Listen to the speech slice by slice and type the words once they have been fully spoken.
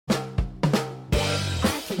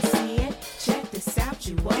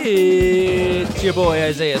It's your boy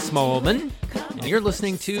Isaiah Smallman, and you're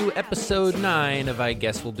listening to episode 9 of I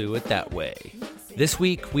Guess We'll Do It That Way. This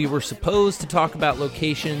week, we were supposed to talk about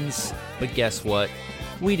locations, but guess what?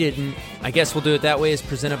 We didn't. I Guess We'll Do It That Way is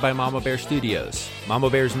presented by Mama Bear Studios. Mama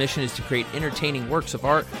Bear's mission is to create entertaining works of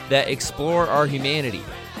art that explore our humanity.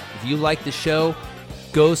 If you like the show,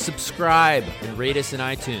 go subscribe and rate us in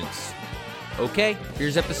iTunes. Okay,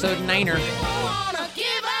 here's episode 9er.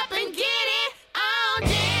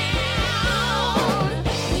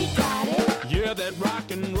 Yeah, that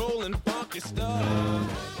rock and roll and funky stuff.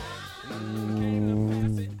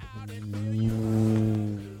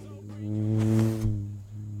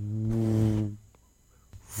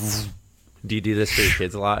 Do you do this for your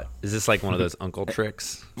kids a lot? Is this like one of those uncle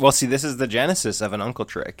tricks? Well, see, this is the genesis of an uncle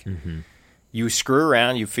trick. Mm-hmm. You screw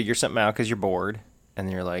around, you figure something out because you're bored, and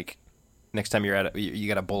then you're like, next time you're at you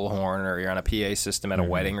got a bullhorn or you're on a PA system at a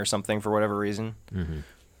wedding or something for whatever reason,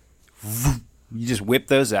 you just whip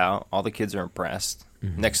those out. All the kids are impressed.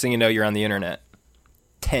 Next thing you know, you're on the internet.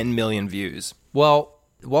 10 million views. Well,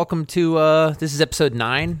 welcome to, this is episode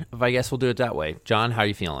 9 of I Guess We'll Do It That Way. John, how are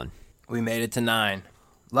you feeling? We made it to 9.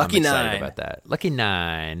 Lucky I'm excited 9. about that. Lucky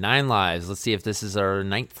 9. 9 lives. Let's see if this is our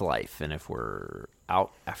 9th life and if we're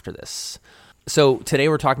out after this. So today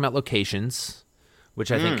we're talking about locations, which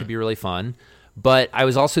I think could be really fun. But I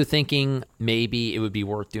was also thinking maybe it would be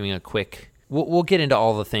worth doing a quick... We'll get into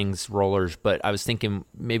all the things rollers, but I was thinking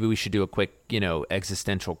maybe we should do a quick,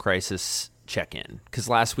 existential crisis check-in. Because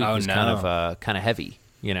last week was kind of heavy,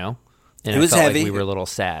 And it was felt heavy. Like we were a little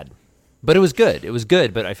sad. But it was good. It was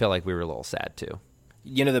good, but I felt like we were a little sad too.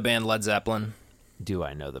 You know the band Led Zeppelin? Do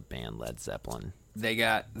I know the band Led Zeppelin? They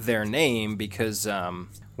got their name because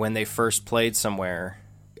when they first played somewhere,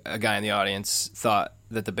 a guy in the audience thought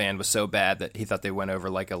that the band was so bad that he thought they went over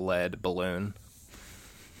like a lead balloon.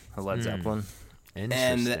 A Led Zeppelin.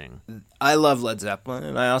 Interesting. And I love Led Zeppelin,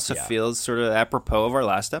 and I also feel it's sort of apropos of our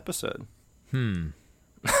last episode.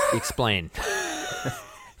 Explain.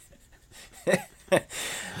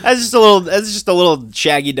 That's just a little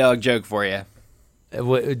shaggy dog joke for you.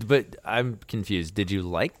 But I'm confused. Did you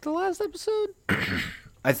like the last episode?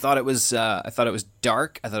 I thought it was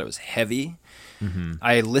dark. I thought it was heavy.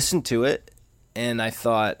 I listened to it, and I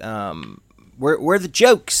thought, where are the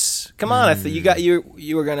jokes? Come on! I thought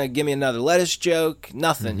you were gonna give me another lettuce joke.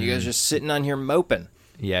 Nothing. You guys are just sitting on here moping.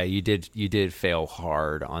 Yeah, you did fail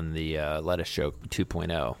hard on the lettuce joke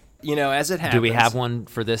 2.0. As it happens. Do we have one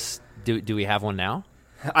for this? Do we have one now?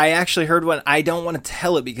 I actually heard one. I don't want to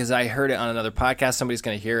tell it because I heard it on another podcast. Somebody's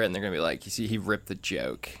going to hear it and they're going to be like, "You see, he ripped the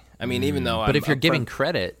joke." I mean, even though, but if you're giving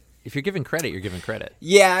credit, you're giving credit.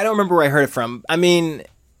 Yeah, I don't remember where I heard it from. I mean,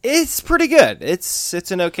 it's pretty good. It's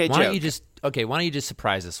an okay joke. Why don't you just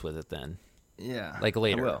surprise us with it then? Yeah, like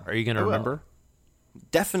later. I will. Are you going to remember?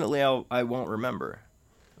 Definitely, I won't remember.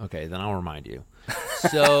 Okay, then I'll remind you.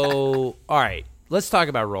 So, all right, let's talk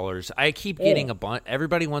about rollers. I keep getting a bunch.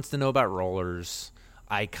 Everybody wants to know about rollers.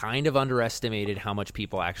 I kind of underestimated how much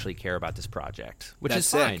people actually care about this project, which That's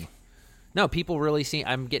is fine. sick. No, people really see.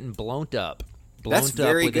 I'm getting blown up. That's Blown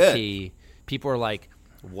up very with good. a T. People are like,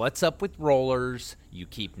 "What's up with rollers? You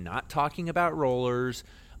keep not talking about rollers.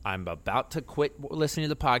 I'm about to quit listening to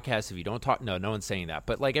the podcast if you don't talk." No one's saying that.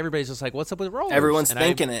 But like everybody's just like, "What's up with rollers?" Everyone's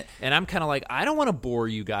thinking it. And I'm kind of like, I don't want to bore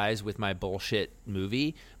you guys with my bullshit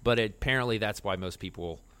movie, but apparently that's why most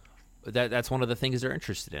people. That's one of the things they're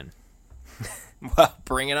interested in. Well,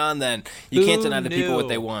 bring it on then. You can't deny the people what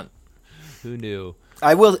they want. Who knew?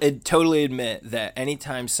 I will totally admit that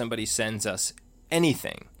anytime somebody sends us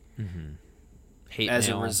anything Hate as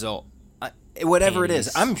mail, a result, whatever it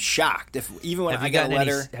is, panties. I'm shocked. Even when I get a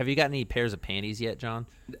letter. Have you gotten any pairs of panties yet, John,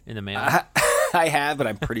 in the mail? I have, but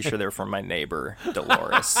I'm pretty sure they're from my neighbor,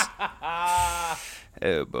 Dolores.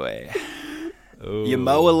 Oh, boy. Oh. You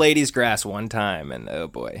mow a lady's grass one time, and oh,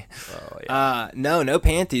 boy. Oh, yeah. No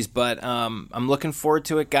panties, but I'm looking forward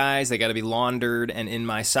to it, guys. They got to be laundered and in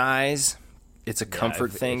my size. It's a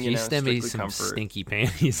comfort thing, If you send me some comfort. stinky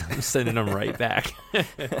panties, I'm sending them right back.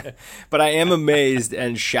 But I am amazed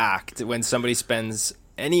and shocked when somebody spends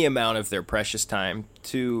any amount of their precious time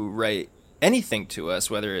to write anything to us,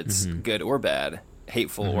 whether it's good or bad,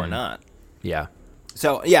 hateful or not. Yeah.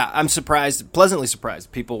 So, yeah, I'm surprised, pleasantly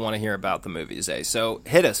surprised. People want to hear about the movies, eh? So,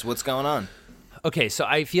 hit us. What's going on? Okay, so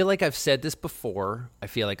I feel like I've said this before. I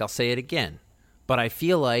feel like I'll say it again. But I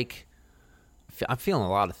feel like I'm feeling a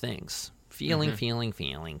lot of things. Feeling.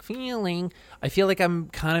 I feel like I'm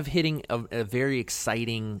kind of hitting a very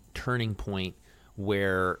exciting turning point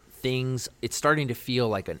where it's starting to feel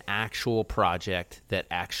like an actual project that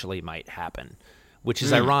actually might happen, which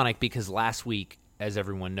is ironic because last week as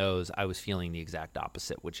everyone knows, I was feeling the exact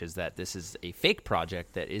opposite, which is that this is a fake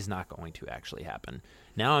project that is not going to actually happen.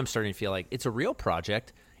 Now I'm starting to feel like it's a real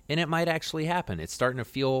project, and it might actually happen. It's starting to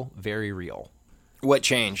feel very real. What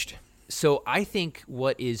changed? So I think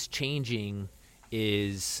what is changing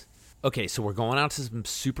is, okay, so we're going out to some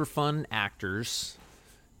super fun actors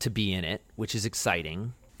to be in it, which is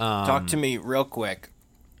exciting. Talk to me real quick.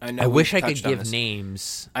 I wish I could give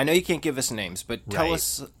names. I know you can't give us names, but tell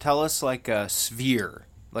us like a sphere.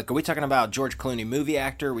 Like, are we talking about George Clooney movie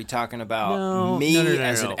actor? Are we talking about me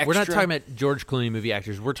as an extra? We're not talking about George Clooney movie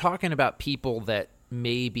actors. We're talking about people that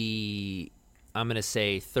maybe, I'm going to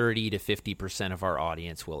say 30 to 50% of our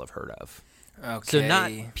audience will have heard of. Okay. So not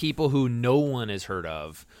people who no one has heard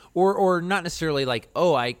of, or not necessarily like,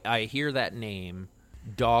 oh, I hear that name,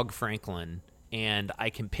 Dog Franklin, and I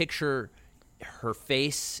can picture her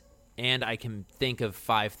face, and I can think of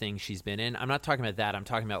 5 things she's been in. I'm not talking about that. I'm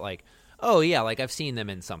talking about like, oh yeah, like I've seen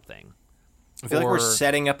them in something. I feel like we're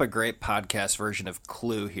setting up a great podcast version of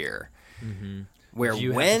Clue here, where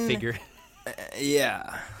you when have to figure,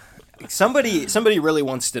 yeah, somebody really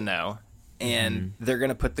wants to know, and they're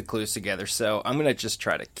gonna put the clues together. So I'm gonna just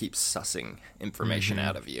try to keep sussing information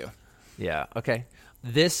out of you. Yeah. Okay.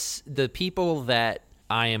 The people that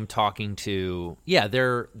I am talking to, yeah,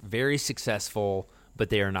 they're very successful, but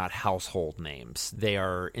they are not household names. They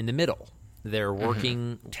are in the middle. They're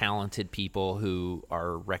working, talented people who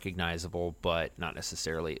are recognizable, but not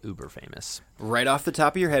necessarily uber famous. Right off the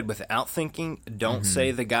top of your head, without thinking, don't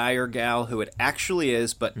say the guy or gal who it actually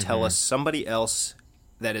is, but tell us somebody else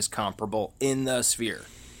that is comparable in the sphere.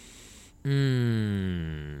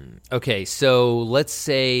 Okay, so let's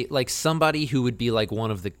say like somebody who would be like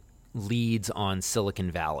one of the leads on Silicon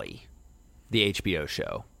Valley, the HBO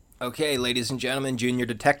show. Okay, ladies and gentlemen, junior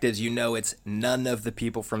detectives, you know it's none of the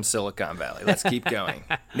people from Silicon Valley. Let's keep going.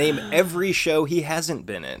 Name every show he hasn't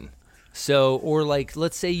been in. So, or like,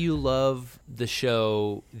 let's say you love the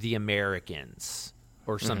show The Americans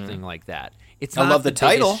or something like that. It's I not love the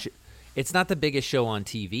title. It's not the biggest show on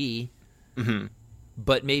TV,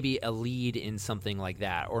 but maybe a lead in something like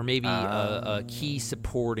that, or maybe a key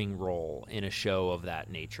supporting role in a show of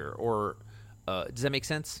that nature. Or does that make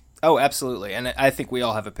sense? Oh, absolutely. And I think we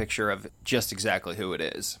all have a picture of just exactly who it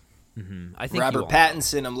is. I think Robert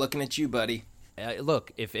Pattinson, I'm looking at you, buddy.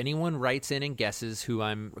 Look, if anyone writes in and guesses who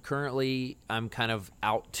I'm kind of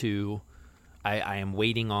out to, I am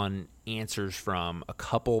waiting on answers from a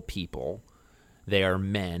couple people. They are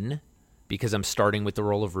men, because I'm starting with the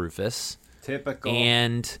role of Rufus. Typical.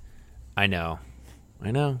 And I know.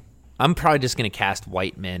 I'm probably just going to cast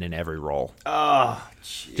white men in every role. Oh,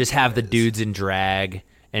 geez. Just have the dudes in drag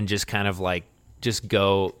and just kind of like just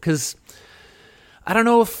go, because I don't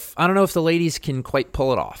know if the ladies can quite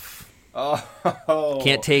pull it off. Oh,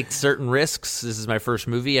 can't take certain risks. This is my first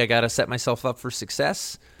movie. I got to set myself up for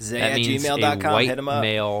success. Zay@gmail.com. Hit him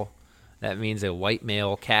up. That means a white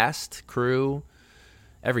male cast, crew,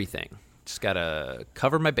 everything. Just got to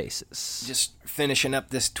cover my bases. Just finishing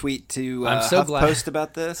up this tweet to I'm so glad. HuffPost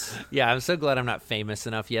about this. Yeah, I'm so glad I'm not famous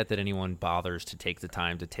enough yet that anyone bothers to take the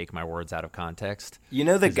time to take my words out of context. You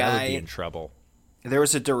know the 'Cause guy... I would be in trouble. There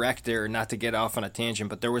was a director, not to get off on a tangent,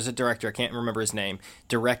 but there was a director, I can't remember his name,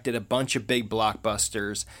 directed a bunch of big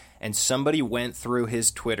blockbusters, and somebody went through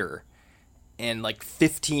his Twitter, and like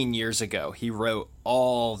 15 years ago, he wrote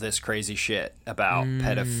all this crazy shit about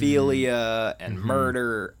pedophilia and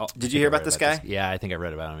murder. Did you hear about this guy? Yeah, I think I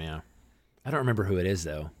read about him, yeah. I don't remember who it is,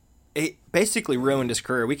 though. It basically ruined his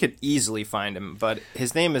career. We could easily find him, but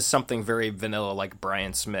his name is something very vanilla, like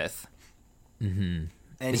Brian Smith. Mm-hmm.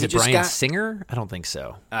 And is it Bryan Singer? I don't think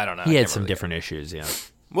so. I don't know. He had some different issues, yeah.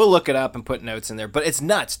 We'll look it up and put notes in there, but it's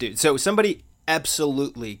nuts, dude. So somebody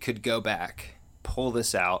absolutely could go back, pull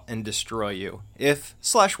this out, and destroy you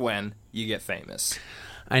if/when you get famous.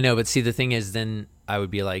 I know, but see, the thing is, then I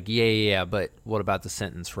would be like, yeah, but what about the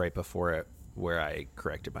sentence right before it where I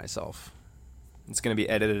corrected myself? It's going to be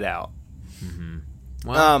edited out. Mm-hmm.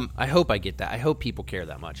 Well, I hope I get that. I hope people care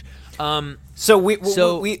that much. So we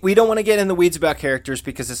don't want to get in the weeds about characters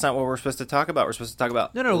because it's not what we're supposed to talk about. We're supposed to talk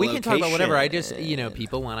about No, we can talk about whatever. I just,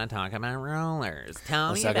 people want to talk about rollers.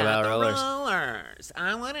 Let's talk about rollers.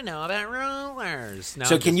 I want to know about rollers. Now,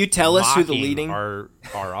 so can you tell us who the leading our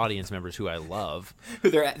audience members who I love? Who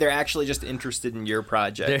they're actually just interested in your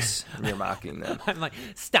projects and you're mocking them. I'm like,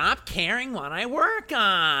 stop caring what I work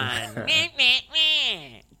on.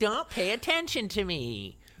 Don't pay attention to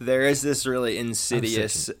me. There is this really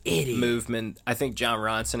insidious movement. I think John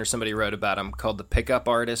Ronson or somebody wrote about him called the pickup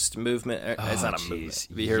artist movement. It's not a movement.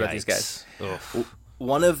 Have you heard about these guys?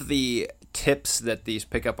 One of the tips that these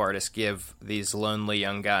pickup artists give these lonely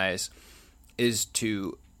young guys is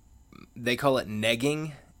to, they call it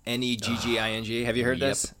negging, Negging. Have you heard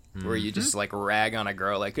this? Where you just like rag on a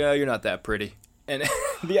girl like, oh, you're not that pretty. And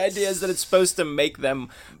the idea is that it's supposed to make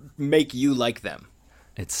you like them.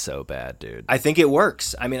 It's so bad, dude. I think it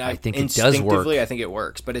works. I mean, I think it does work. Instinctively, I think it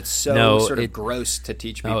works, but it's so gross to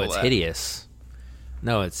teach people. No, it's hideous.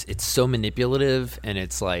 No, it's so manipulative, and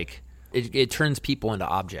it's like it turns people into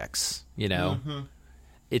objects. You know,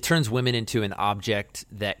 it turns women into an object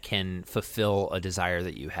that can fulfill a desire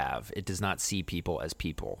that you have. It does not see people as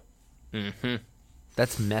people. Mm-hmm.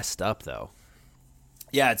 That's messed up, though.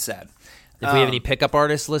 Yeah, it's sad. If we have any pickup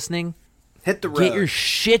artists listening, hit the road. Get your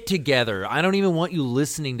shit together. I don't even want you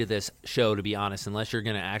listening to this show, to be honest, unless you're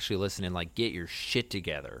going to actually listen and like get your shit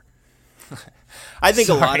together. I think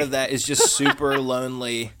a lot of that is just super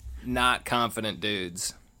lonely, not confident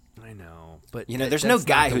dudes. I know, but you know, there's no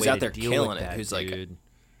guy who's out there killing it. That, who's dude.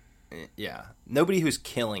 Yeah, nobody who's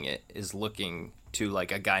killing it is looking to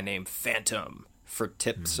like a guy named Phantom for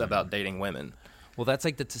tips about dating women. Well, that's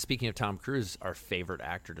like speaking of Tom Cruise, our favorite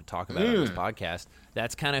actor to talk about on this podcast.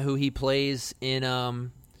 That's kind of who he plays in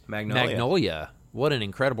Magnolia. What an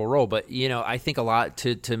incredible role. But, you know, I think a lot,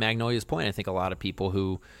 to Magnolia's point, I think a lot of people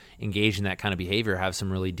who engage in that kind of behavior have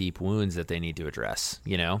some really deep wounds that they need to address,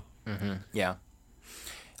 you know? Mm-hmm. Yeah.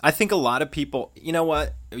 I think a lot of people, you know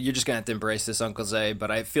what? You're just going to have to embrace this, Uncle Zay,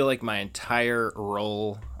 but I feel like my entire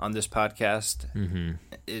role on this podcast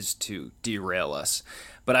is to derail us.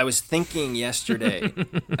 But I was thinking yesterday,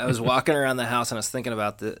 I was walking around the house and I was thinking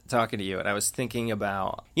about talking to you, and I was thinking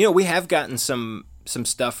about, you know, we have gotten some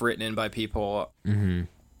stuff written in by people. Mm-hmm.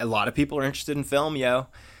 A lot of people are interested in film, yo.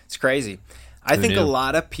 It's crazy. I think a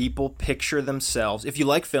lot of people picture themselves, if you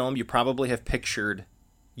like film, you probably have pictured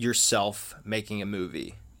yourself making a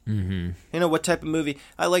movie. Mm-hmm. You know, what type of movie?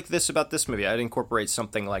 I like this about this movie. I'd incorporate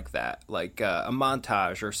something like that, like a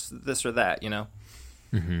montage or this or that, you know?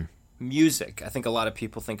 Mm-hmm. Music. I think a lot of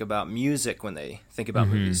people think about music when they think about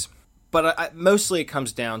movies. But mostly it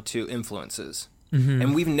comes down to influences. Mm-hmm.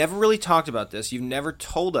 And we've never really talked about this. You've never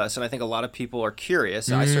told us, and I think a lot of people are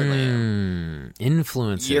curious. I certainly am.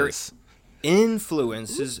 Influences.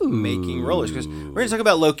 Influences making rollers. Because we're going to talk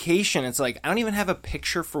about location. It's like, I don't even have a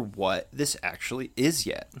picture for what this actually is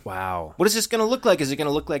yet. Wow. What is this going to look like? Is it going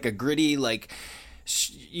to look like a gritty, like...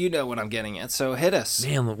 You know what I'm getting at, so hit us.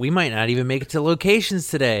 Man, we might not even make it to locations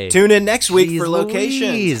today. Tune in next week for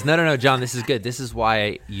locations. No, John, this is good. This is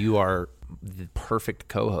why you are the perfect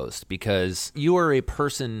co-host, because you are a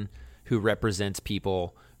person who represents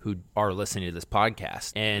people who are listening to this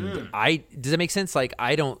podcast. And does that make sense? Like,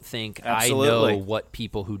 I don't think Absolutely. I know what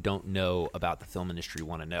people who don't know about the film industry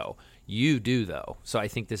want to know. You do, though. So I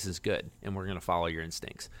think this is good, and we're going to follow your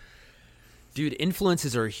instincts. Dude,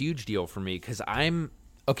 influences are a huge deal for me because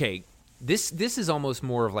this is almost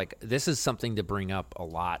more of like, this is something to bring up a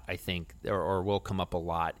lot, I think, or will come up a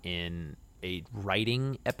lot in a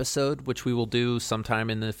writing episode, which we will do sometime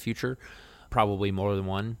in the future, probably more than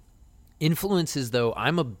one. Influences, though,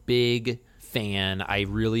 I'm a big fan. I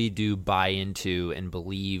really do buy into and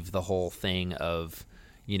believe the whole thing of,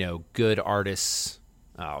 you know, good artists.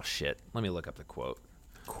 Oh, shit. Let me look up the quote.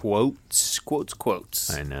 Quotes.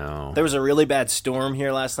 I know. There was a really bad storm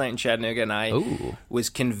here last night in Chattanooga, and I was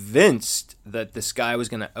convinced that the sky was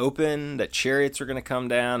going to open, that chariots were going to come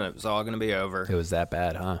down, and it was all going to be over. It was that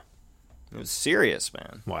bad, huh? It was serious,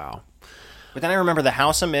 man. Wow. But then I remember the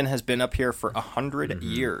House I'm in has been up here for 100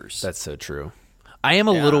 years. That's so true. I am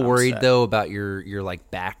a little worried, though, about your like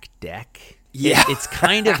back deck. Yeah. It's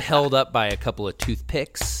kind of held up by a couple of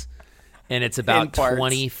toothpicks. And it's about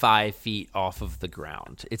 25 feet off of the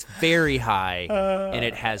ground. It's very high, and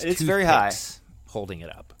it has toothpicks holding it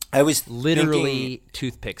up. I was literally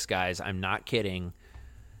toothpicks, guys. I'm not kidding.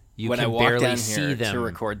 When I walked down here to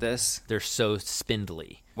record this, they're so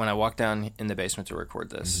spindly. When I walked down in the basement to record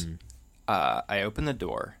this, I opened the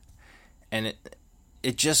door, and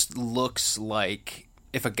it just looks like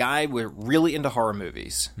if a guy were really into horror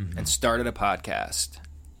movies and started a podcast.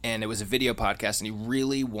 And it was a video podcast, and he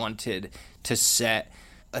really wanted to set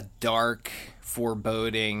a dark,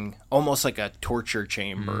 foreboding, almost like a torture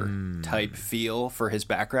chamber type feel for his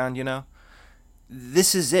background, you know?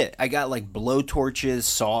 This is it. I got, like, blowtorches,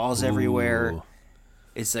 saws everywhere.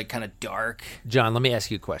 It's, like, kind of dark. John, let me ask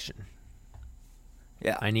you a question.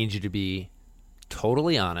 Yeah. I need you to be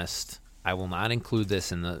totally honest. I will not include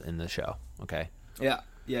this in the show, okay? Yeah.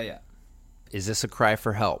 Is this a cry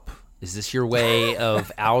for help? Is this your way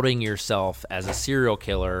of outing yourself as a serial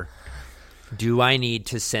killer? Do I need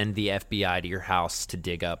to send the FBI to your house to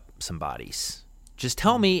dig up some bodies? Just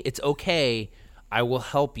tell me it's okay. I will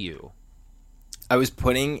help you. I was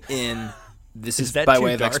putting in this is that by too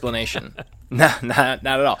way of dark? explanation. No, not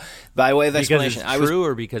at all. By way of Because explanation, it's true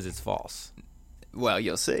or because it's false? Well,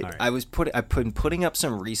 you'll see. right. I've been putting up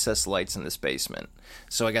some recessed lights in this basement.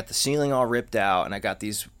 So I got the ceiling all ripped out, and I got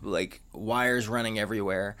these like wires running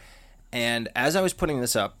everywhere. And as I was putting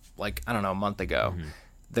this up, like I don't know, a month ago,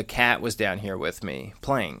 the cat was down here with me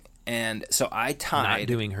playing, and so I Not tied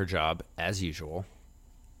doing her job as usual.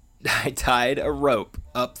 a rope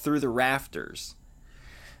up through the rafters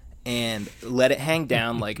and let it hang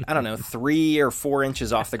down like, I don't know, 3 or 4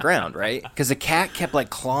 inches off the ground, right? Because the cat kept like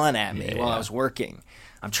clawing at me while I was working.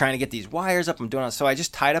 I'm trying to get these wires up. I'm doing it. So I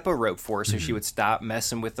just tied up a rope for her so she would stop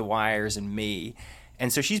messing with the wires and me.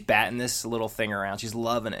 And so she's batting this little thing around. She's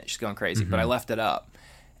loving it. She's going crazy. But I left it up.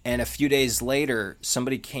 And a few days later,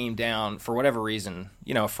 somebody came down for whatever reason,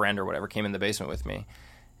 you know, a friend or whatever, came in the basement with me.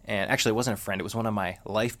 And actually, it wasn't a friend. It was one of my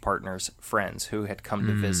life partner's friends who had come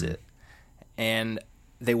to visit. And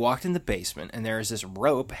they walked in the basement, and there was this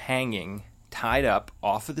rope hanging, tied up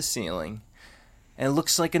off of the ceiling. And it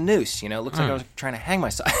looks like a noose, you know? It looks like I was trying to hang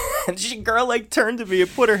myself. And girl, like, turned to me and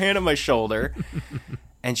put her hand on my shoulder.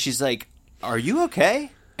 And she's like, "Are you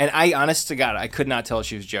okay?" And I, honest to God, I could not tell if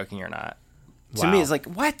she was joking or not. To me, Wow. it's like,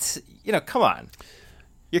 what? You know, come on.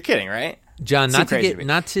 You're kidding, right? John, Seemed not to crazy get, to me.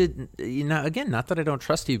 not to, you know, again, not that I don't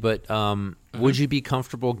trust you, but would you be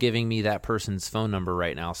comfortable giving me that person's phone number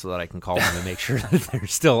right now so that I can call them and make sure that they're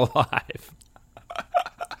still alive?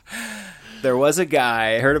 There was a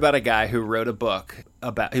guy, I heard about a guy who wrote a book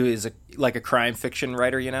about, who is like a crime fiction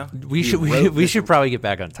writer, you know? We He should wrote we this- should probably get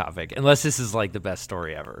back on topic, unless this is like the best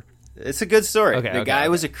story ever. It's a good story. Okay, the okay, guy okay.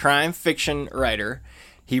 was a crime fiction writer.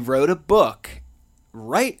 He wrote a book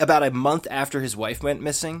right about a month after his wife went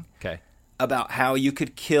missing Okay. about how you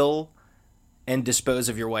could kill and dispose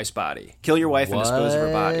of your wife's body. Kill your wife and dispose of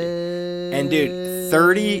her body. And dude,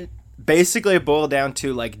 30, basically it boiled down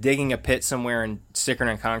to like digging a pit somewhere and sticking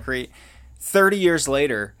it in concrete. 30 years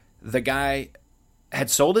later, the guy had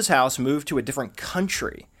sold his house, moved to a different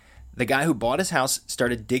country. The guy who bought his house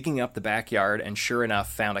started digging up the backyard and sure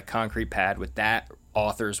enough found a concrete pad with that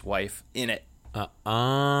author's wife in it.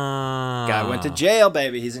 Guy went to jail,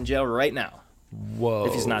 baby. He's in jail right now. Whoa.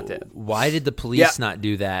 If he's not dead. Why did the police Yeah. not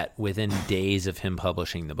do that within days of him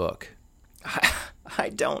publishing the book? I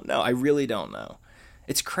don't know. I really don't know.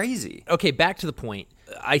 It's crazy. Okay, back to the point.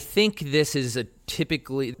 I think this is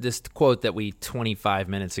this quote that we 25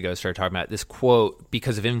 minutes ago started talking about, this quote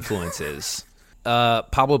because of influences.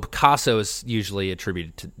 Pablo Picasso is usually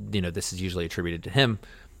attributed to, this is usually attributed to him.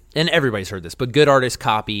 And everybody's heard this, but good artists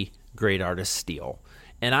copy, great artists steal.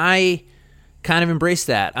 And I kind of embrace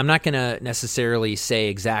that. I'm not going to necessarily say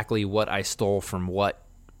exactly what I stole from what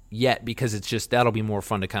yet, because it's just, that'll be more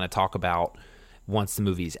fun to kind of talk about once the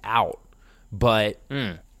movie's out. But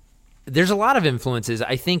there's a lot of influences.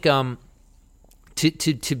 I think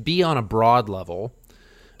to be on a broad level,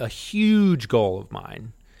 a huge goal of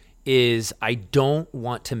mine is I don't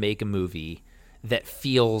want to make a movie that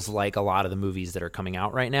feels like a lot of the movies that are coming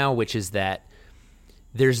out right now, which is that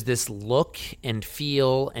there's this look and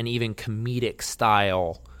feel and even comedic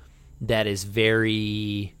style that is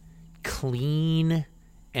very clean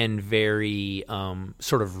and very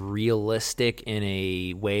sort of realistic in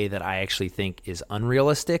a way that I actually think is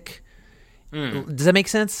unrealistic. Does that make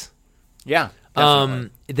sense? Yeah. Definitely.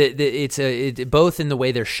 It's both in the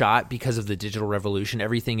way they're shot because of the digital revolution.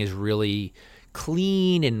 Everything is really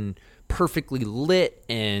clean and perfectly lit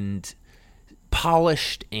and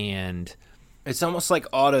polished, and It's almost like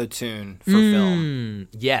auto-tune for film.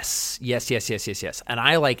 yes. And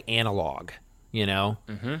I like analog.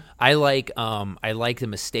 I like the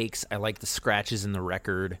mistakes. I like the scratches in the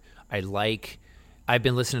record. I've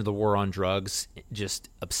been listening to The War on Drugs just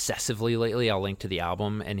obsessively lately. I'll link to the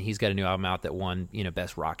album, and he's got a new album out that won,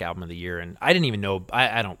 Best Rock Album of the Year. And I didn't even know,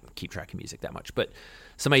 I don't keep track of music that much, but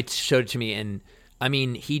somebody showed it to me, and I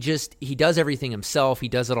mean, he does everything himself. He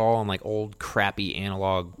does it all on like old crappy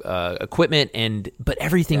analog equipment, but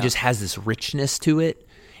everything just has this richness to it.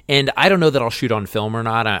 And I don't know that I'll shoot on film or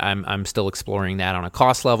not. I'm still exploring that on a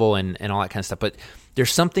cost level and all that kind of stuff. But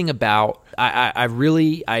there's something about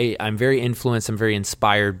I'm very influenced. I'm very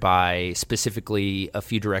inspired by specifically a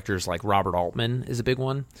few directors, like Robert Altman is a big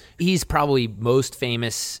one. He's probably most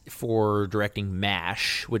famous for directing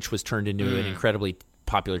MASH, which was turned into an incredibly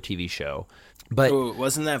popular TV show. But Ooh,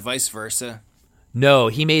 wasn't that vice versa? no,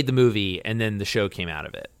 he made the movie and then the show came out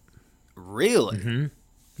of it. Really?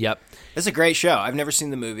 Yep. It's a great show. I've never seen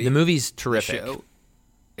the movie. The movie's The terrific. show.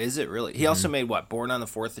 Is it really? He also made what? Born on the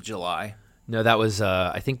 4th of July. No, that was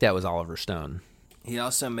I think that was Oliver Stone. He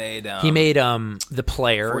also made. He made The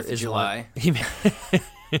Player. 4th of is July. one.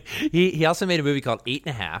 He also made a movie called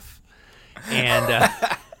 8.5. And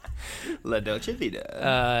La Dolce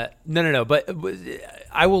Vita. no. But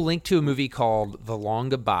I will link to a movie called The Long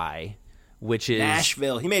Goodbye, which is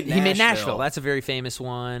Nashville. He made Nashville. That's a very famous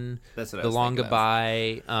one. That's what I The was Long thinking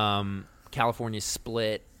of. Goodbye, California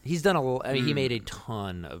Split. He's done he made a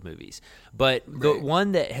ton of movies. But the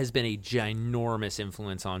one that has been a ginormous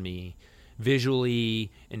influence on me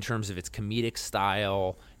visually, in terms of its comedic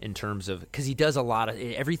style, in terms of, because he does a lot of,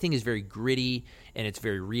 everything is very gritty and it's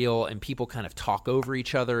very real, and people kind of talk over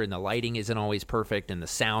each other, and the lighting isn't always perfect and the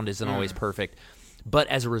sound isn't always perfect. But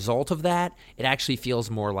as a result of that, it actually feels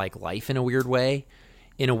more like life in a weird way,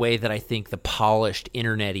 in a way that I think the polished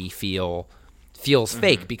internet-y feels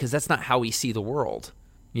fake, because that's not how we see the world.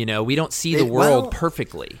 You know, we don't see the world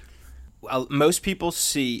perfectly. Most people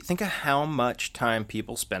think of how much time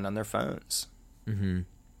people spend on their phones. Mm-hmm.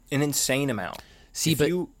 An insane amount.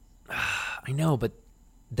 I know, but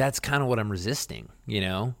that's kind of what I'm resisting, you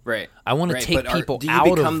know? Right. I want to take people do you out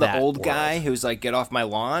of that become the old world. guy who's like, get off my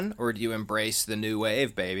lawn, or do you embrace the new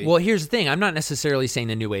wave, baby? Well, here's the thing. I'm not necessarily saying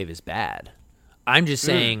the new wave is bad. I'm just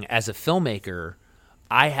saying, as a filmmaker,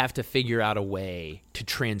 I have to figure out a way to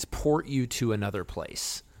transport you to another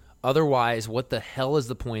place. Otherwise, what the hell is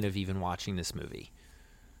the point of even watching this movie?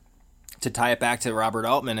 To tie it back to Robert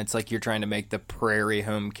Altman, it's like you're trying to make the Prairie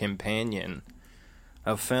Home Companion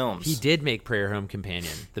of films. He did make Prairie Home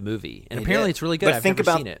Companion, the movie, and He apparently did. it's really good. But I've think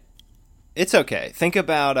never about- seen it. It's okay. Think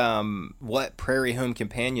about what Prairie Home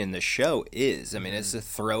Companion, the show, is. I mean, it's a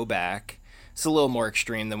throwback. It's a little more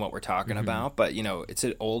extreme than what we're talking about, but, you know, it's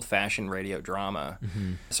an old-fashioned radio drama.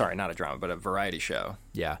 Sorry, not a drama, but a variety show.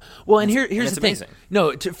 Yeah. Well, and here's it's the thing. amazing.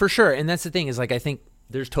 No, for sure. And that's the thing, is like, I think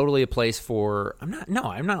there's totally a place for, I'm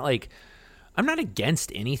not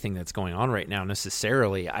against anything that's going on right now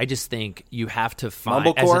necessarily. I just think you have to find,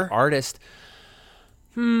 as Mumblecore? an artist,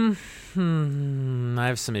 I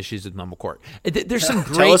have some issues with Mumblecore. There's some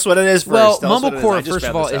great. Tell us what it is first. Well, Tell us what it is. I Mumblecore, just first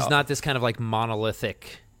found of all, this is out. not this kind of like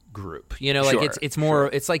monolithic group. You know, like Sure, it's more.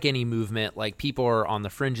 It's like any movement. Like, people are on the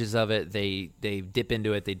fringes of it. They dip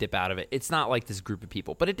into it. They dip out of it. It's not like this group of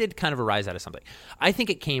people, but it did kind of arise out of something. I think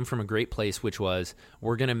it came from a great place, which was,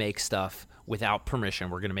 we're going to make stuff without permission.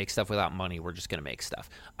 We're going to make stuff without money. We're just going to make stuff.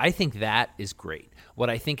 I think that is great. What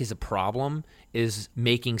I think is a problem is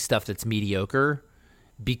making stuff that's mediocre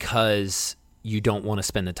because you don't want to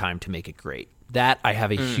spend the time to make it great. That I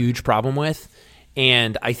have a huge problem with.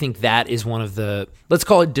 And I think that is one of the, let's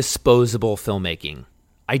call it disposable filmmaking.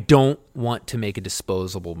 I don't want to make a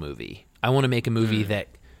disposable movie. I want to make a movie that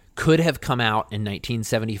could have come out in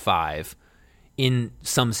 1975 in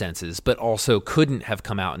some senses, but also couldn't have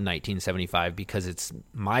come out in 1975 because it's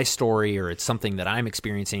my story, or it's something that I'm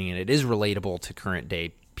experiencing and it is relatable to current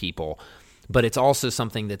day people. But it's also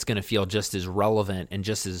something that's going to feel just as relevant and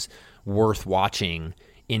just as worth watching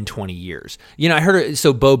in 20 years. You know, I heard it.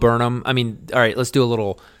 So Bo Burnham, I mean, all right, let's do a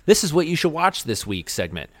little, this is what you should watch this week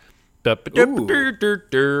segment. This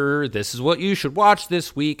is what you should watch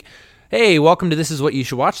this week. Hey, welcome to This Is What You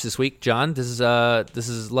Should Watch This Week, John. This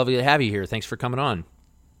is lovely to have you here. Thanks for coming on.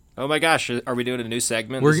 Oh my gosh, are we doing a new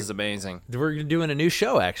segment? This is amazing. We're doing a new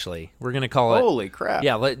show, actually. We're going to call it... Holy crap.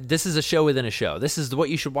 Yeah, this is a show within a show. This is what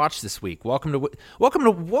you should watch this week. Welcome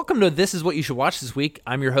to This Is What You Should Watch This Week.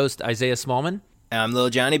 I'm your host, Isaiah Smallman. I'm Little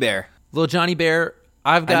Johnny Bear. Little Johnny Bear,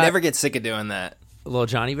 I never get sick of doing that. Little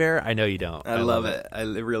Johnny Bear? I know you don't. I love it.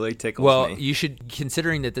 It really tickles Well, me. you should,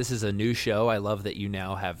 considering that this is a new show, I love that you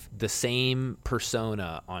now have the same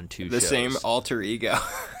persona on two shows. The same alter ego.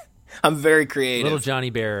 I'm very creative. Little Johnny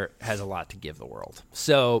Bear has a lot to give the world.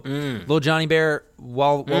 So, Little Johnny Bear,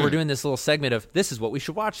 while we're doing this little segment of This Is What We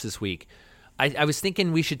Should Watch This Week, I was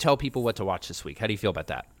thinking we should tell people what to watch this week. How do you feel about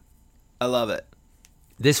that? I love it.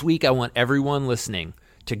 This week, I want everyone listening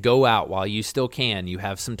to go out while you still can. You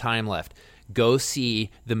have some time left. Go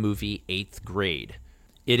see the movie 8th Grade.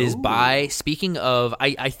 It is by, speaking of,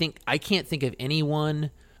 I can't think of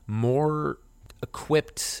anyone more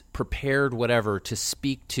equipped, prepared, whatever, to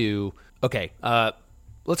speak to. Okay,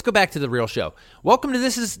 let's go back to the real show. Welcome to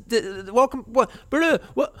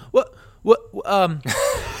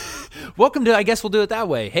welcome to I Guess We'll Do It That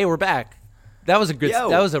Way. Hey, we're back. That was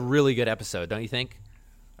a really good episode, don't you think?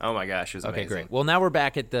 Oh my gosh, it was amazing. Okay, great. Well, now we're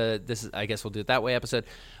back at I Guess We'll Do It That Way episode.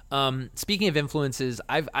 Speaking of influences,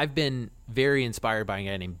 I've been very inspired by a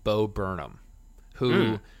guy named Bo Burnham,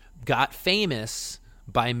 who got famous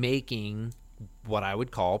by making what I would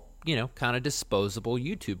call, kind of disposable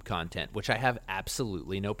YouTube content, which I have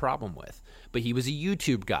absolutely no problem with. But he was a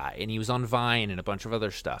YouTube guy, and he was on Vine and a bunch of other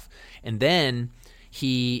stuff. And then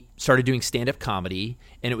he started doing stand-up comedy,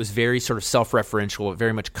 and it was very sort of self-referential. It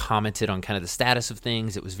very much commented on kind of the status of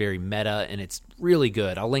things. It was very meta, and it's really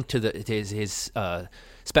good. I'll link to his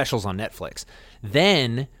specials on Netflix.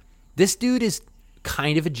 Then this dude is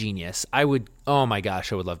kind of a genius. Oh my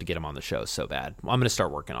gosh, I would love to get him on the show so bad. I'm going to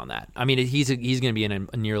start working on that. I mean, he's going to be a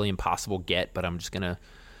nearly impossible get, but I'm just going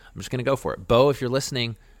to go for it. Bo, if you're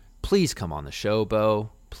listening, please come on the show,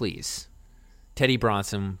 Bo. Please. Teddy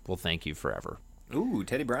Bronson will thank you forever. Ooh,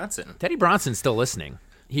 Teddy Bronson. Teddy Bronson's still listening.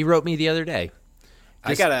 He wrote me the other day.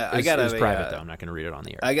 I got it was private though. I'm not going to read it on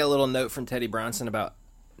the air. I got a little note from Teddy Bronson about,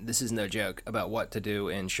 this is no joke, about what to do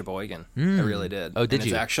in Sheboygan. I really did. Oh, did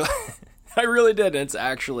you? Actually, I really did. It's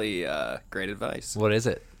actually great advice. What is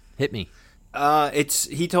it? Hit me.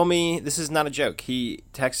 He told me, this is not a joke. He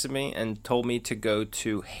texted me and told me to go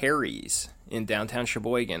to Harry's in downtown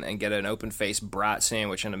Sheboygan and get an open-faced brat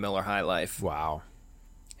sandwich and a Miller High Life. Wow.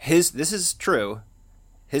 This is true.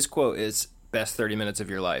 His quote is, best 30 minutes of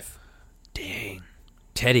your life. Dang.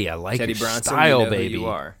 Teddy, I like Teddy your Bronson, style, you know baby. who you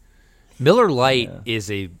are. Miller Lite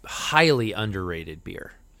is a highly underrated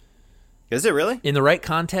beer. Is it really? In the right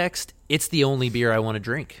context, it's the only beer I want to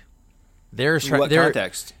drink. What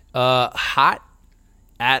context? Hot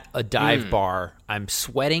at a dive bar. I'm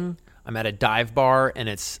sweating. I'm at a dive bar, and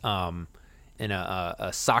it's and a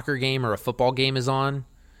soccer game or a football game is on.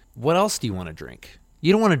 What else do you want to drink?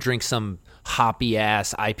 You don't want to drink some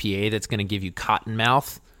hoppy-ass IPA that's going to give you cotton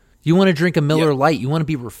mouth. You want to drink a Miller Lite. You want to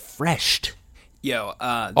be refreshed. Yo,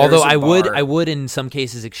 although I would in some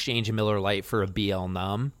cases exchange a Miller Lite for a BL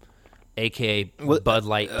Numb, aka Bud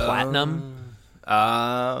Light Platinum.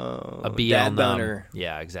 A BL Dad Numb. Boner.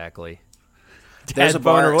 Yeah, exactly. There's Dad a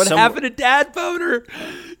bar. Boner. What happened to Dad Boner?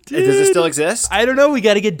 Dude, does it still exist? I don't know. We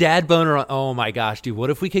got to get Dad Boner on. Oh my gosh, dude! What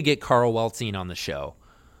if we could get Carl Weltzine on the show?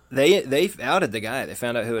 They outed the guy. They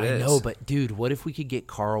found out who it is. I know, but dude, what if we could get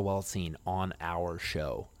Carl Weltzine on our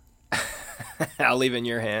show? I'll leave it in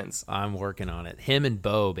your hands. I'm working on it. Him and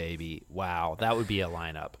Bo, baby. Wow, that would be a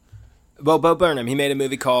lineup. Bo Burnham. He made a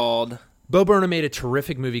movie called... Bo Burnham made a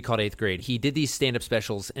terrific movie called 8th Grade. He did these stand-up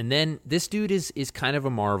specials, and then this dude is kind of a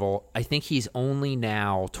marvel. I think he's only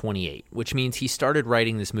now 28, which means he started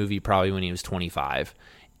writing this movie probably when he was 25.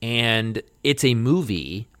 And it's a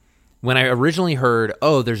movie... When I originally heard,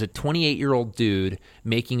 oh, there's a 28-year-old dude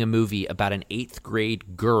making a movie about an 8th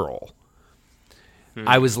grade girl,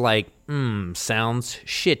 I was like, sounds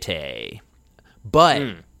shitty. But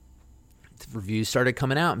the reviews started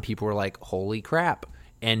coming out, and people were like, holy crap.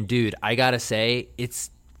 And, dude, I got to say, it's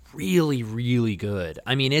really, really good.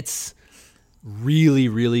 I mean, it's really,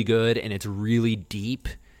 really good, and it's really deep.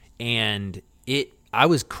 And I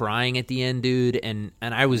was crying at the end, dude, and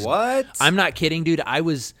I was... What? I'm not kidding, dude. I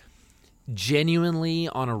was... genuinely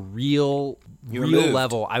on a real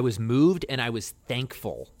level, I was moved and I was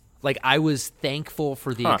thankful. Like, I was thankful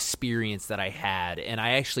for the experience that I had, and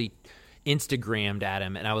I actually Instagrammed at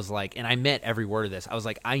him, and I was like, and I meant every word of this. I was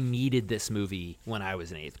like, I needed this movie when I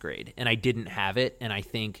was in 8th grade, and I didn't have it, and I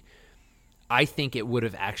think it would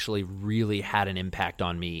have actually really had an impact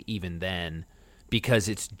on me even then, because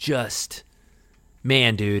it's just...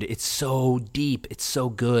 Man, dude, it's so deep. It's so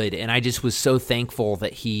good. And I just was so thankful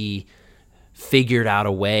that he figured out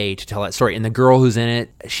a way to tell that story. And the girl who's in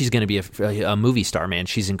it, she's going to be a movie star, man.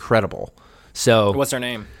 She's incredible. So, what's her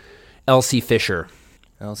name? Elsie Fisher.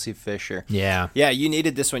 Elsie Fisher. Yeah. Yeah, you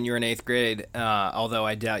needed this when you were in 8th grade, although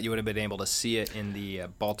I doubt you would have been able to see it in the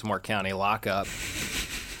Baltimore County lockup.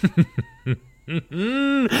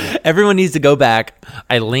 Everyone needs to go back.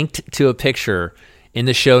 I linked to a picture in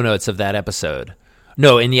the show notes of that episode.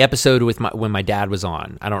 No, in the episode with when my dad was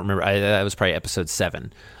on. I don't remember. That was probably episode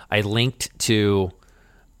 7. I linked to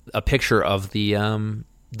a picture of the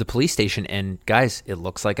police station, and guys, it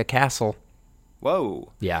looks like a castle.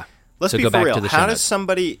 Whoa. Yeah. Let's so be go for back real. to the How show does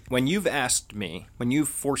somebody, when you've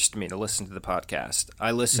forced me to listen to the podcast,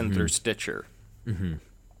 I listen through Stitcher. Mm-hmm.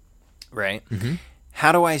 Right? Mm-hmm.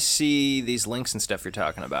 How do I see these links and stuff you're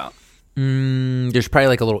talking about? There's probably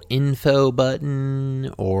like a little info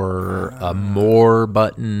button or a more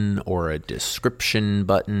button or a description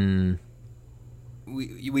button.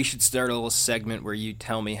 We should start a little segment where you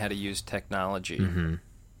tell me how to use technology. Mm-hmm.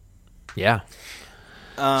 Yeah.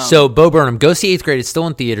 So Bo Burnham, go see 8th Grade. It's still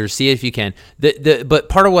in theaters. See it if you can. But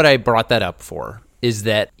part of what I brought that up for is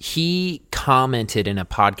that he commented in a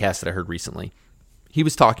podcast that I heard recently. He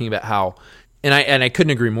was talking about how, and I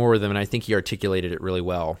couldn't agree more with him, and I think he articulated it really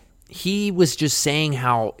well. He was just saying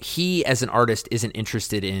how he, as an artist, isn't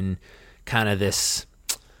interested in kind of this...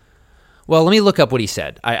 Well, let me look up what he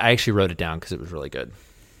said. I actually wrote it down because it was really good.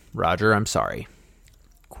 Roger, I'm sorry.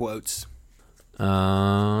 Quotes. Oh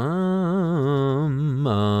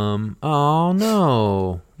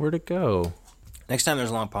no. Where'd it go? Next time there's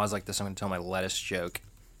a long pause like this, I'm going to tell my lettuce joke.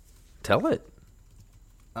 Tell it.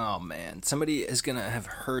 Oh, man. Somebody is going to have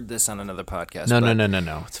heard this on another podcast.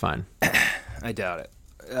 No. It's fine. I doubt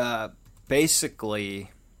it.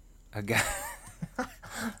 Basically, a guy... I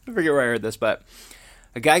forget where I heard this, but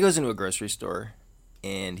a guy goes into a grocery store,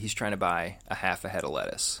 and he's trying to buy a half a head of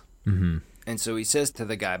lettuce. Mm-hmm. And so he says to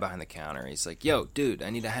the guy behind the counter, he's like, yo, dude, I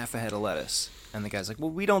need a half a head of lettuce. And the guy's like, well,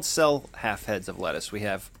 we don't sell half heads of lettuce. We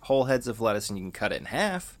have whole heads of lettuce, and you can cut it in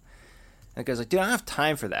half. And the guy's like, dude, I don't have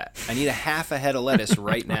time for that. I need a half a head of lettuce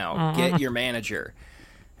right now. Get your manager.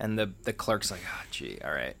 And the clerk's like, oh, gee,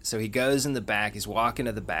 all right. So he goes in the back. He's walking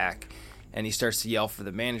to the back, and he starts to yell for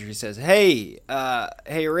the manager. He says, hey,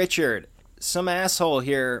 Richard, some asshole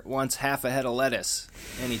here wants half a head of lettuce.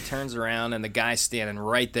 And he turns around, and the guy's standing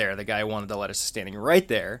right there. The guy who wanted the lettuce is standing right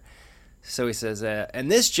there. So he says,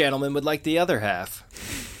 and this gentleman would like the other half.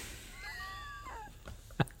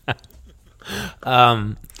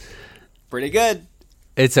 Pretty good.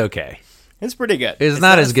 It's okay. It's pretty good. It's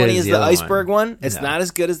not as good funny as the other iceberg one. It's No. not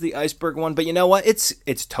as good as the iceberg one, but you know what?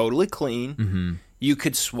 It's totally clean. Mm-hmm. You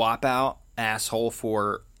could swap out asshole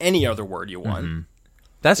for any other word you want. Mm-hmm.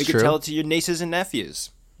 That's You true. could tell it to your nieces and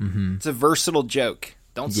nephews. Mm-hmm. It's a versatile joke.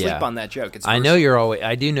 Don't sleep Yeah. on that joke. It's I versatile. know you're always.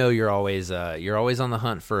 I do know you're always on the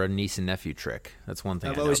hunt for a niece and nephew trick. That's one thing.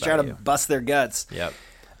 I'm I know always about trying you. to bust their guts. Yep.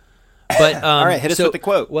 But All right, hit us with the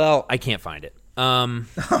quote. Well, I can't find it.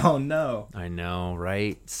 Oh no! I know,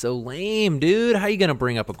 right? So lame, dude. How you gonna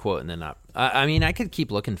bring up a quote and then not? I mean, I could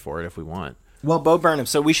keep looking for it if we want. Well, Bo Burnham.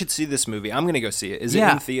 So we should see this movie. I'm going to go see it. Is it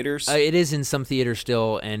in theaters? It is in some theaters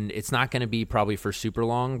still, and it's not going to be probably for super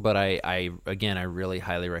long. But I really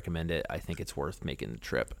highly recommend it. I think it's worth making the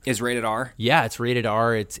trip. Is rated R? Yeah, it's rated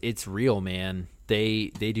R. It's real, man. They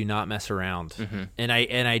do not mess around, and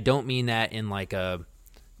I don't mean that in like a,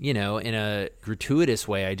 in a gratuitous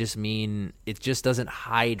way. I just mean it just doesn't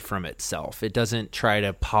hide from itself. It doesn't try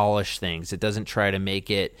to polish things. It doesn't try to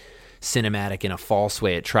make it cinematic in a false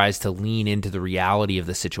way. It tries to lean into the reality of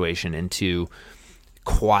the situation, into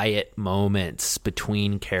quiet moments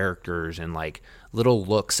between characters and like little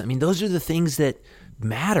looks. I mean, those are the things that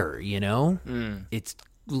matter, It's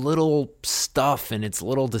little stuff and it's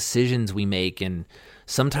little decisions we make, and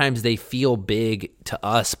sometimes they feel big to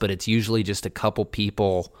us, but it's usually just a couple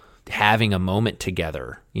people having a moment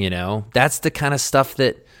together, That's the kind of stuff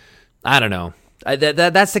that, I don't know.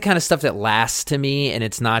 That's the kind of stuff that lasts to me, and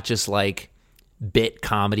it's not just like bit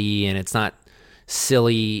comedy, and it's not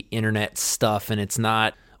silly internet stuff, and it's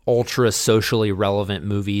not ultra socially relevant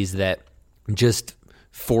movies that just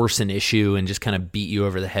force an issue and just kind of beat you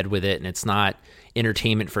over the head with it, and it's not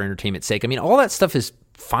entertainment for entertainment's sake. I mean, all that stuff is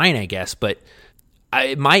fine, I guess, but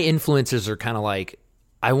my influences are kind of like,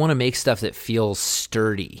 I want to make stuff that feels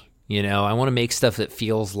sturdy, I want to make stuff that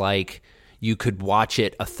feels like you could watch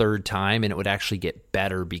it a third time and it would actually get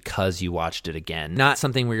better because you watched it again. Not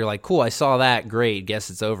something where you're like, cool, I saw that, great, guess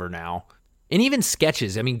it's over now. And even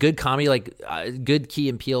sketches, I mean, good comedy, like good Key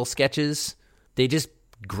and Peele sketches, they just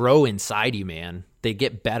grow inside you, man. They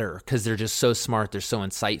get better because they're just so smart, they're so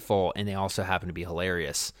insightful, and they also happen to be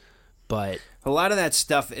hilarious. But a lot of that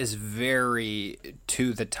stuff is very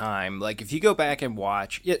to the time. Like if you go back and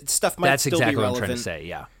watch, stuff might that's still exactly be what relevant. I'm trying to say,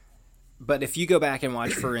 yeah. But if you go back and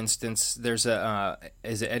watch, for instance, there's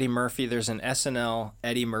is it Eddie Murphy? There's an SNL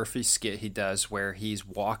Eddie Murphy skit he does where he's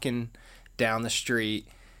walking down the street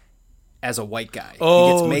as a white guy. Oh,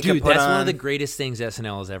 he gets makeup dude, put that's on. one of the greatest things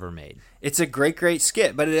SNL has ever made. It's a great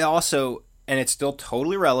skit, but it also, and it's still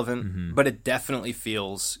totally relevant, but it definitely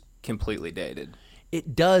feels completely dated.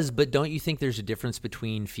 It does, but don't you think there's a difference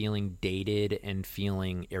between feeling dated and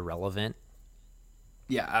feeling irrelevant?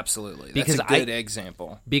 Yeah, absolutely. Because That's a good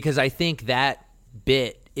example. Because I think that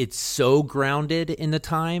bit, it's so grounded in the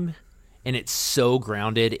time, and it's so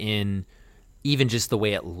grounded in even just the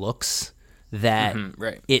way it looks, that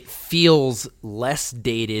right. it feels less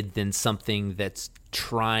dated than something that's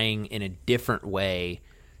trying in a different way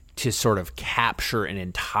to sort of capture an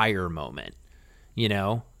entire moment,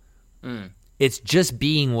 It's just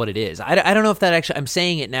being what it is. I don't know if that actually, I'm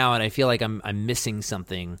saying it now and I feel like I'm missing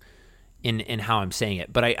something in how I'm saying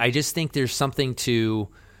it, but I just think there's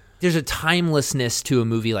a timelessness to a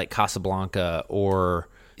movie like Casablanca or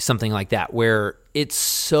something like that, where it's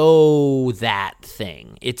so that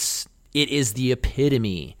thing. It is the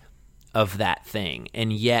epitome of that thing,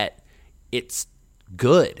 and yet it's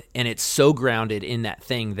good, and it's so grounded in that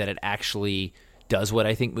thing that it actually does what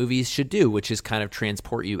I think movies should do, which is kind of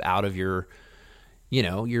transport you out of your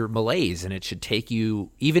your malaise, and it should take you,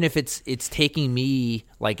 even if it's taking me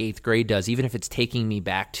like 8th grade does, even if it's taking me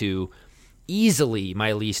back to easily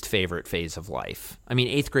my least favorite phase of life. I mean,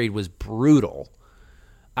 8th grade was brutal.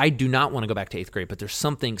 I do not want to go back to 8th grade, but there's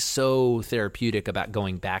something so therapeutic about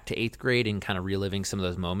going back to 8th grade and kind of reliving some of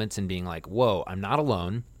those moments and being like, whoa, I'm not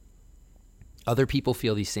alone. Other people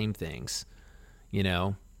feel these same things,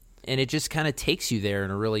 and it just kind of takes you there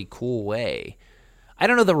in a really cool way. I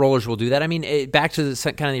don't know that rollers will do that. I mean, back to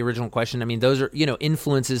kind of the original question. I mean, those are,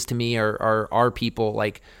 influences to me are people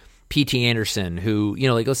like P.T. Anderson, who,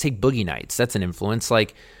 like, let's take Boogie Nights. That's an influence.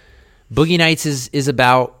 Like, Boogie Nights is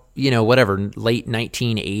about, late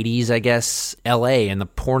 1980s, I guess, L.A. and the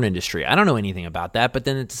porn industry. I don't know anything about that, but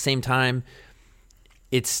then at the same time,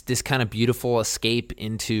 it's this kind of beautiful escape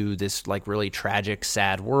into this like really tragic,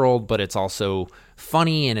 sad world, but it's also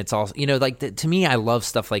funny, and it's also, to me, I love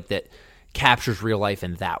stuff like that captures real life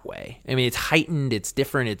in that way. I mean, it's heightened, it's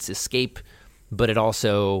different, it's escape, but it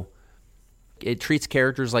treats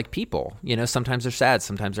characters like people. Sometimes they're sad,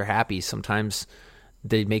 sometimes they're happy, sometimes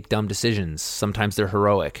they make dumb decisions, sometimes they're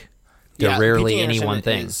heroic. They're rarely any one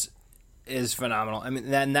thing. Is phenomenal. I mean,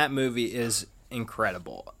 that movie is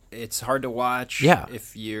incredible. It's hard to watch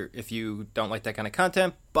if you don't like that kind of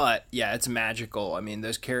content, but yeah, it's magical. I mean,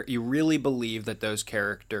 you really believe that those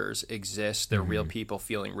characters exist. They're real people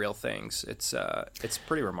feeling real things. It's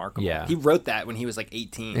pretty remarkable. Yeah. He wrote that when he was like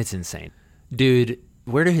 18. It's insane. Dude,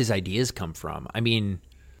 where do his ideas come from? I mean,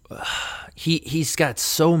 he's got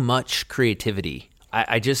so much creativity.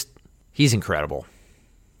 He's incredible.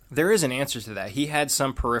 There is an answer to that. He had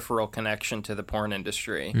some peripheral connection to the porn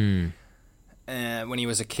industry. And when he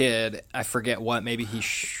was a kid, I forget what, maybe he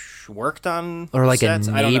worked on or like sets?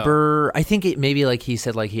 a neighbor. I think it maybe like he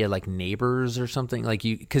said like he had like neighbors or something, like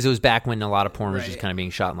because it was back when a lot of porn was just kind of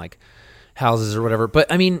being shot in like houses or whatever. But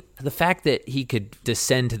I mean, the fact that he could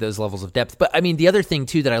descend to those levels of depth. But I mean, the other thing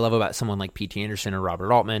too that I love about someone like P.T. Anderson or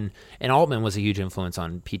Robert Altman, and Altman was a huge influence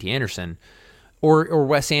on P.T. Anderson or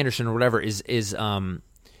Wes Anderson or whatever, is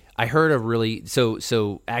I heard a really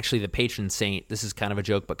so actually the patron saint, this is kind of a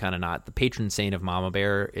joke but kind of not, the patron saint of Mama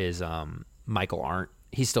Bear is Michael Arndt.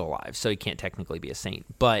 He's still alive, so he can't technically be a saint,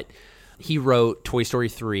 but he wrote Toy Story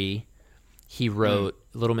 3, he wrote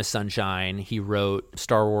Little Miss Sunshine, he wrote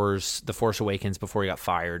Star Wars The Force Awakens before he got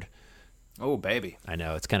fired. Oh, baby. I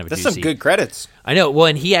know, it's kind of That's juicy. some good credits. I know. Well,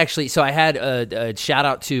 and he actually, so I had a shout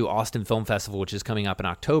out to Austin Film Festival, which is coming up in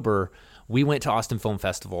October. We went to Austin Film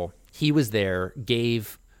Festival. He was there,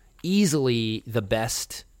 gave easily the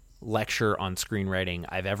best lecture on screenwriting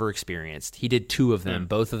I've ever experienced. He did 2 of them.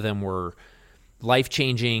 Both of them were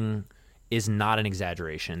life-changing, is not an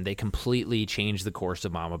exaggeration. They completely changed the course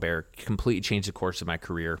of Mama Bear, completely changed the course of my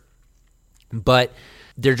career. But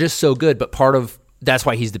they're just so good. But that's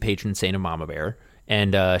why he's the patron saint of Mama Bear.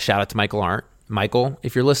 And shout out to Michael Arndt. Michael,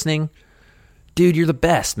 if you're listening, dude, you're the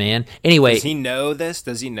best, man. Anyway. Does he know this?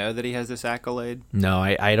 Does he know that he has this accolade? No,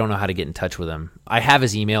 I don't know how to get in touch with him. I have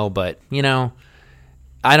his email, but,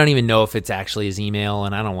 I don't even know if it's actually his email,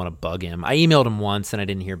 and I don't want to bug him. I emailed him once, and I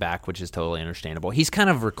didn't hear back, which is totally understandable. He's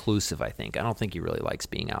kind of reclusive, I think. I don't think he really likes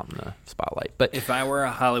being out in the spotlight. But if I were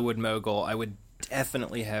a Hollywood mogul, I would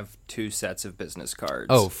definitely have 2 sets of business cards.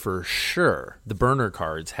 Oh, for sure. The burner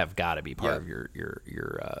cards have got to be part of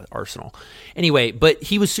your arsenal. Anyway, but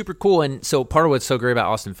he was super cool, and so part of what's so great about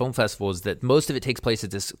Austin Film Festival is that most of it takes place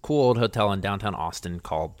at this cool old hotel in downtown Austin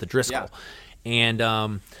called the Driscoll. Yeah.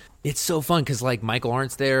 And it's so fun because, like, Michael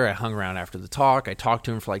Arndt's there. I hung around after the talk. I talked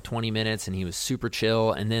to him for like 20 minutes, and he was super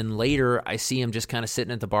chill. And then later, I see him just kind of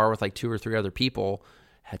sitting at the bar with like 2 or 3 other people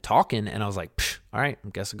talking, and I was like, all right, I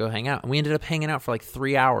guess I'll go hang out. And we ended up hanging out for like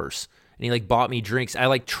 3 hours, and he like bought me drinks. I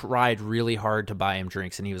like tried really hard to buy him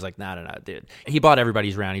drinks, and he was like, no, dude. He bought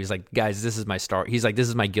everybody's round. He was like, guys, this is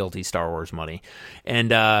my guilty Star Wars money.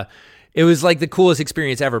 And it was like the coolest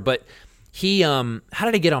experience ever. But he, how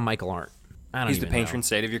did I get on Michael Arndt? He's the patron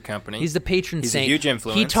saint of your company. He's the patron saint. He's a huge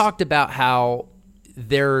influence. He talked about how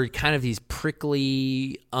there are kind of these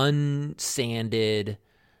prickly, unsanded,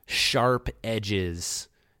 sharp edges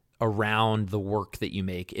around the work that you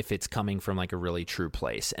make if it's coming from like a really true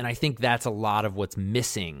place. And I think that's a lot of what's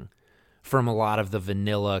missing from a lot of the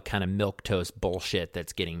vanilla kind of milquetoast bullshit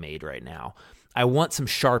that's getting made right now. I want some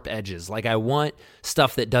sharp edges. Like, I want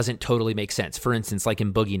stuff that doesn't totally make sense. For instance, like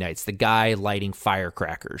in Boogie Nights, the guy lighting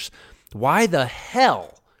firecrackers. Why the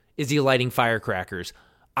hell is he lighting firecrackers?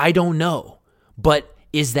 I don't know. But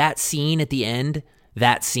is that scene at the end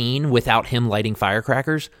that scene without him lighting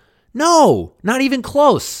firecrackers? No, not even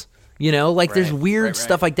close. There's weird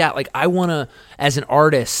stuff like that. Like, I want to, as an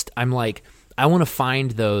artist, I'm like, I want to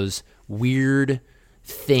find those weird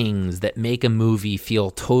things that make a movie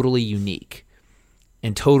feel totally unique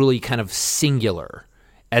and totally kind of singular,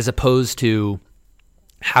 as opposed to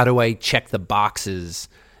how do I check the boxes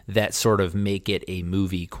that sort of make it a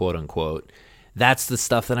movie, quote unquote. That's the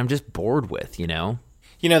stuff that I'm just bored with, you know?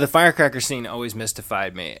 You know, the firecracker scene always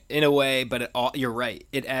mystified me in a way, but you're right.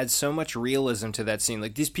 It adds so much realism to that scene.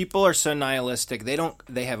 Like, these people are so nihilistic.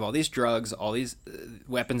 They have all these drugs, all these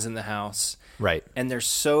weapons in the house. Right. And they're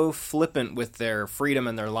so flippant with their freedom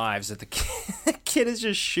and their lives that the kid is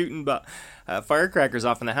just shooting firecrackers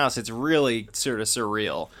off in the house. It's really sort of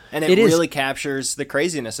surreal. And it really captures the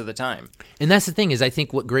craziness of the time. And that's the thing, is I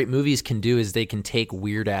think what great movies can do is they can take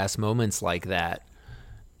weird-ass moments like that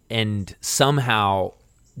and somehow,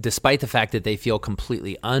 despite the fact that they feel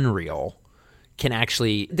completely unreal, can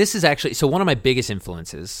actually... This is actually... So one of my biggest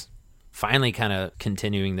influences, finally kind of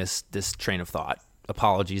continuing this train of thought.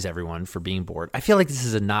 Apologies, everyone, for being bored. I feel like this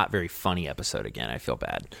is a not very funny episode again. I feel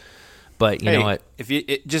bad. But you know what? If you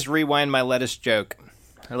just rewind my lettuce joke,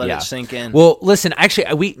 or let it sink in. Well, listen, actually,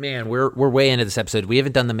 we're way into this episode. We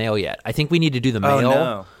haven't done the mail yet. I think we need to do the mail. Oh,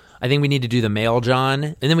 no. I think we need to do the mail, John,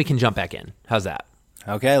 and then we can jump back in. How's that?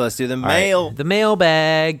 Okay, let's do the mail. Right. The mail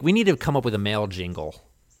bag. We need to come up with a mail jingle.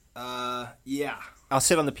 Yeah. I'll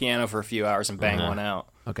sit on the piano for a few hours and bang one out.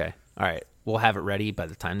 Okay. All right. We'll have it ready by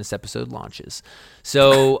the time this episode launches.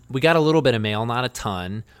 So we got a little bit of mail, not a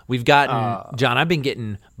ton. We've gotten, John, I've been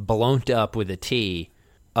getting blown up with a tea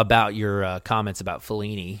about your comments about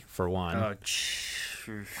Fellini, for one.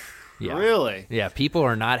 Yeah. Really? Yeah, people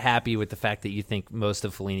are not happy with the fact that you think most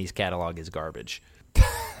of Fellini's catalog is garbage.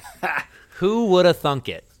 Who would have thunk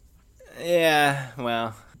it? Yeah,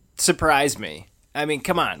 well, surprise me. I mean,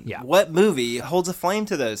 come on. Yeah. What movie holds a flame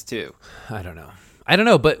to those two? I don't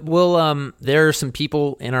know, but we'll there are some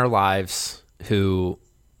people in our lives who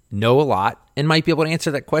know a lot and might be able to answer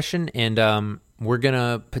that question, and we're going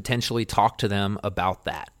to potentially talk to them about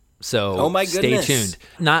that. So oh my goodness. Stay tuned.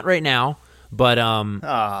 Not right now, but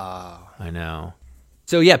I know.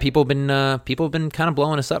 So yeah, people have been kind of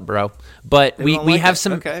blowing us up, bro. But we have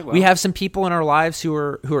some people in our lives who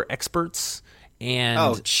are experts, and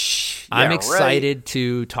I'm excited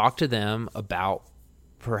to talk to them about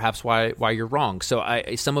perhaps why you're wrong. So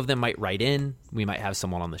some of them might write in. We might have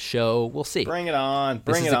someone on the show. We'll see. Bring it on.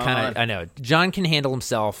 I know John can handle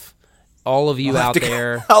himself. All of you out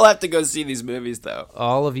there, I'll have to go see these movies though.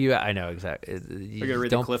 All of you, I know exactly.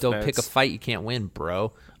 Don't pick a fight you can't win,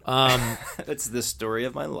 bro. That's the story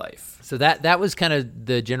of my life. So that was kind of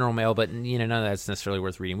the general mail, but none of that's necessarily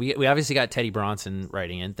worth reading. We obviously got Teddy Bronson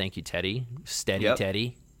writing in. Thank you, Teddy. Steady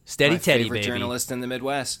Teddy, my Teddy, favorite baby. Journalist in the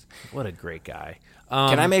Midwest. What a great guy.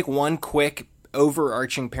 Can I make one quick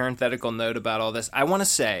overarching parenthetical note about all this? I want to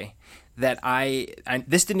say that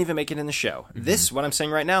this didn't even make it in the show. Mm-hmm. This, what I'm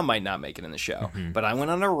saying right now, might not make it in the show. Mm-hmm. But I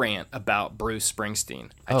went on a rant about Bruce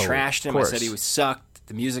Springsteen. I trashed him. I said he sucked.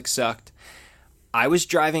 The music sucked. I was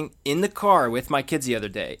driving in the car with my kids the other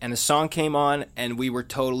day, and the song came on, and we were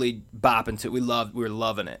totally bopping to it. We were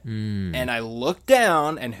loving it. Mm. And I looked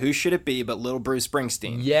down, and who should it be but little Bruce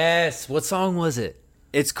Springsteen? Yes. What song was it?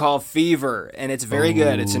 It's called Fever, and it's very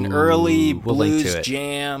good. It's an early blues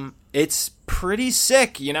jam. It's pretty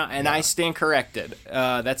sick, and I stand corrected.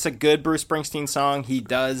 That's a good Bruce Springsteen song. He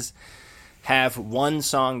does have one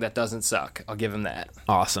song that doesn't suck. I'll give him that.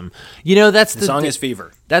 Awesome. That's the song is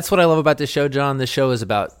Fever. That's what I love about this show, John. This show is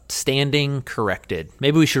about standing corrected.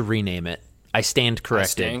 Maybe we should rename it. I Stand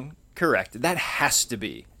Corrected. I Stand Corrected. That has to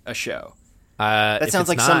be a show. That sounds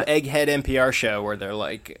like some egghead NPR show where they're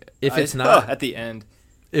like, if it's not at the end.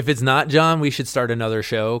 If it's not, John, we should start another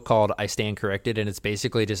show called I Stand Corrected, and it's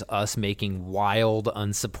basically just us making wild,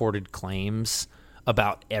 unsupported claims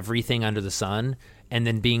about everything under the sun and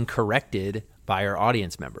then being corrected by our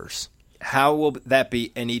audience members. How will that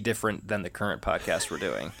be any different than the current podcast we're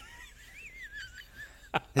doing?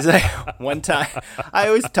 Is that one time I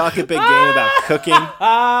always talk a big game about cooking.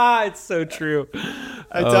 It's so true.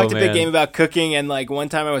 I talked a big game about cooking, and one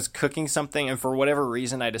time I was cooking something, and for whatever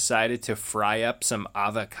reason I decided to fry up some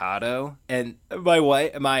avocado, and my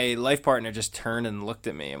life partner just turned and looked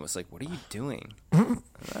at me and was like, "What are you doing?" I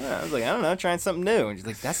was like, "I don't know, trying something new." And she's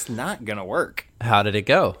like, "That's not gonna work." How did it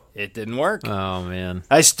go? It didn't work. Oh man,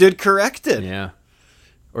 I stood corrected. Yeah.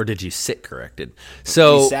 Or did you sit corrected?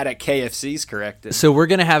 So you sat at KFC's corrected. So we're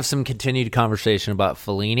going to have some continued conversation about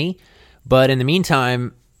Fellini. But in the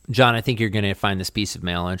meantime, John, I think you're going to find this piece of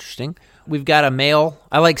mail interesting. We've got a mail.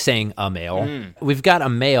 I like saying a mail. We've got a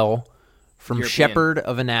mail from European. Shepard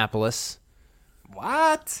of Annapolis.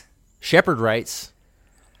 What? Shepard writes,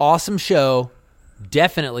 awesome show.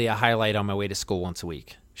 Definitely a highlight on my way to school once a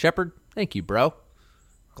week. Shepard, thank you, bro.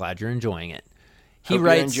 Glad you're enjoying it. He Hope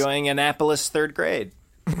writes, you're enjoying Annapolis third grade.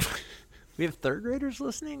 we have third graders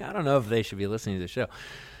listening? I don't know if they should be listening to the show.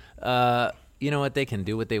 You know what? They can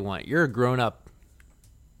do what they want. You're a grown-up.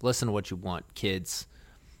 Listen to what you want, kids.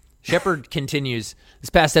 Shepard continues,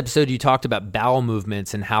 this past episode you talked about bowel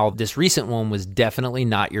movements and how this recent one was definitely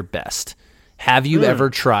not your best. Have you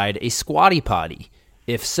ever tried a squatty potty?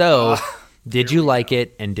 If so, did you like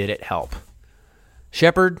it and did it help?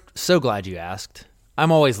 Shepard, so glad you asked.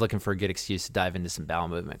 I'm always looking for a good excuse to dive into some bowel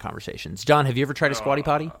movement conversations. John, have you ever tried a squatty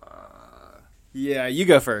potty? Yeah, you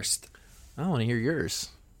go first. I want to hear yours.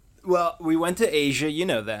 Well, we went to Asia, you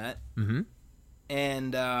know that. Mm-hmm.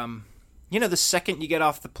 And, the second you get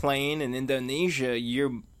off the plane in Indonesia,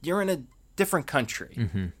 you're in a different country.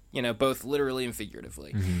 Mm-hmm. Both literally and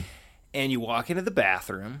figuratively. Mm-hmm. And you walk into the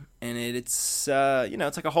bathroom, and it's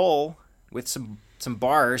like a hole with some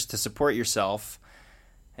bars to support yourself,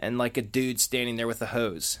 and like a dude standing there with a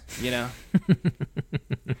hose,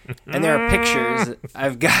 And there are pictures.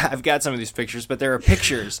 I've got some of these pictures, but there are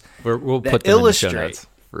pictures we'll put them in the show notes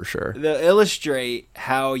for sure. They'll illustrate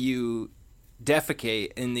how you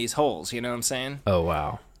defecate in these holes. You know what I'm saying? Oh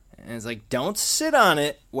wow! And it's like, don't sit on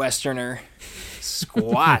it, Westerner.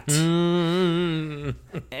 Squat.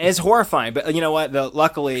 It's horrifying, but you know what?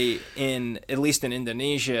 Luckily, at least in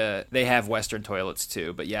Indonesia, they have Western toilets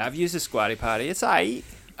too. But yeah, I've used a squatty potty. It's aight.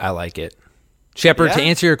 I like it. Shepard, to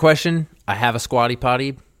answer your question, I have a squatty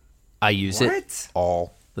potty. I use it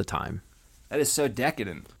all the time. That is so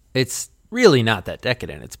decadent. It's really not that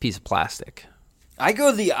decadent. It's a piece of plastic. I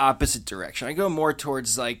go the opposite direction. I go more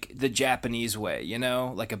towards like the Japanese way,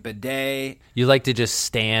 like a bidet. You like to just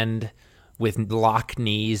stand with locked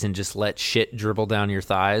knees and just let shit dribble down your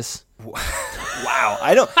thighs?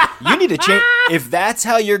 Wow. You need to change. If that's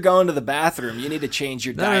how you're going to the bathroom, you need to change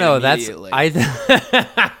your diet immediately.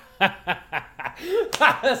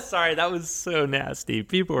 Sorry, that was so nasty.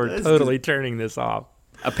 People are totally turning this off.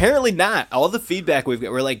 Apparently not. All the feedback we've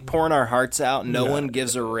got, we're like pouring our hearts out. No one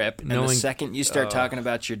gives a rip. And the second you start talking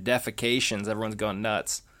about your defecations, everyone's going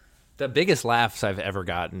nuts. The biggest laughs I've ever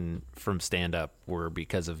gotten from stand-up were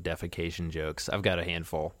because of defecation jokes. I've got a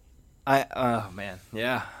handful. Oh man,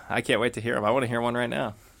 yeah. I can't wait to hear them. I want to hear one right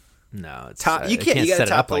now. No, it's you got to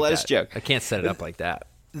top the lettuce joke. I can't set it up like that.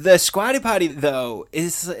 The squatty potty, though,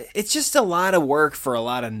 it's just a lot of work for a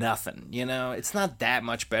lot of nothing, It's not that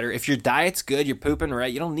much better. If your diet's good, you're pooping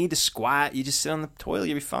right, you don't need to squat. You just sit on the toilet,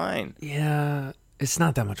 you'll be fine. Yeah, it's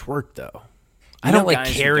not that much work, though. I don't,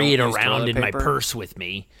 carry it around in my purse with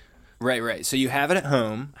me. Right. So you have it at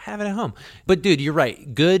home. I have it at home. But, dude, you're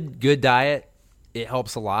right. Good diet, it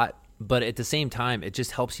helps a lot. But at the same time, it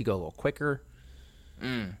just helps you go a little quicker.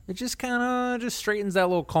 It just kind of straightens that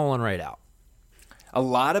little colon right out. A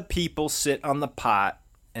lot of people sit on the pot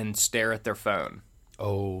and stare at their phone.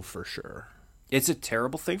 Oh, for sure. It's a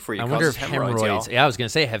terrible thing for you. I wonder if hemorrhoids. Yeah, I was going to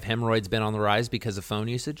say, have hemorrhoids been on the rise because of phone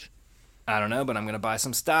usage? I don't know, but I'm going to buy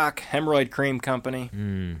some stock. Hemorrhoid cream company.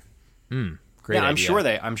 Great idea. I'm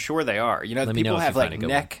sure they are. People have like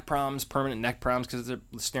neck problems, permanent neck problems because they're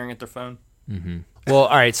staring at their phone. Mm-hmm. Well,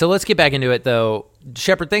 all right. So let's get back into it, though.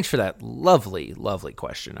 Shepard, thanks for that lovely, lovely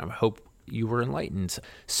question. I hope you were enlightened.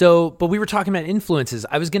 But we were talking about influences.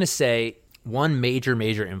 I was going to say one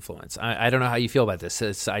major influence. I don't know how you feel about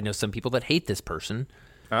this. I know some people that hate this person.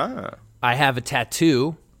 I have a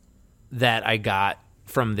tattoo that I got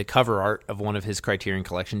from the cover art of one of his Criterion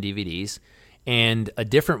Collection DVDs, and a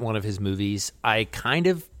different one of his movies I kind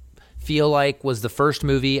of feel like was the first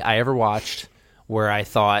movie I ever watched where I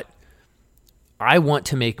thought, I want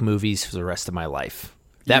to make movies for the rest of my life.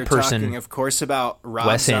 You're talking, of course, about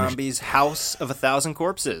Rob Zombie's House of 1,000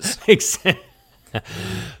 Corpses.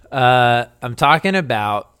 I'm talking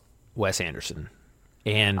about Wes Anderson.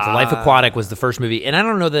 And The Life Aquatic was the first movie. And I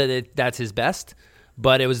don't know that that's his best,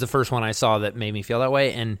 but it was the first one I saw that made me feel that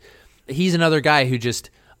way. And he's another guy who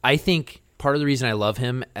I think part of the reason I love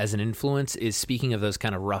him as an influence is, speaking of those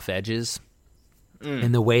kind of rough edges,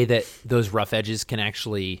 and the way that those rough edges can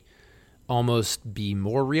actually almost be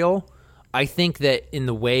more real. I think that in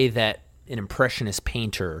the way that an impressionist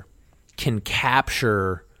painter can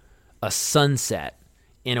capture a sunset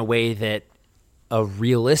in a way that a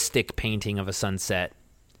realistic painting of a sunset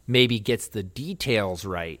maybe gets the details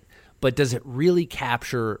right, but does it really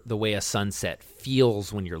capture the way a sunset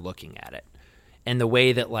feels when you're looking at it and the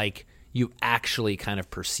way that you actually kind of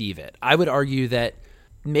perceive it? I would argue that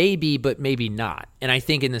maybe, but maybe not. And I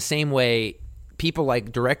think in the same way, people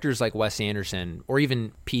like directors like Wes Anderson or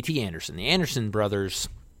even P.T. Anderson, the Anderson brothers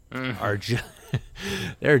are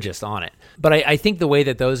they're just on it. But I think the way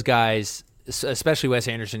that those guys, especially Wes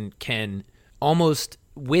Anderson, can almost,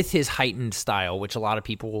 with his heightened style, which a lot of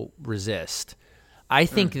people resist, I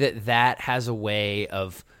think that has a way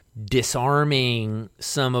of disarming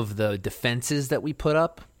some of the defenses that we put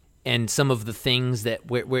up and some of the things that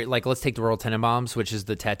we're like, let's take the Royal Tenenbaums, which is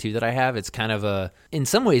the tattoo that I have. It's kind of in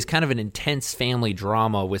some ways, kind of an intense family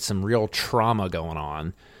drama with some real trauma going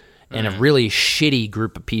on and a really shitty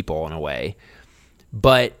group of people in a way.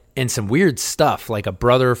 And some weird stuff, like a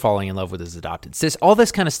brother falling in love with his adopted sister, all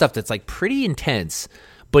this kind of stuff that's like pretty intense,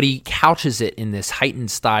 but he couches it in this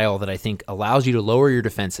heightened style that I think allows you to lower your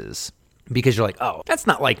defenses because you're like, oh, that's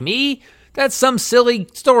not like me. That's some silly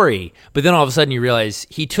story. But then all of a sudden you realize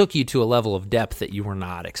he took you to a level of depth that you were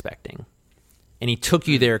not expecting. And he took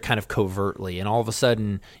you there kind of covertly. And all of a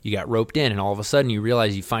sudden you got roped in. And all of a sudden you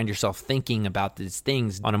realize you find yourself thinking about these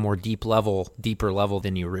things on a more deeper level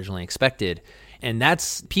than you originally expected. And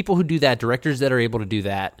that's people who do that, directors that are able to do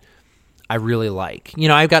that, I really like. You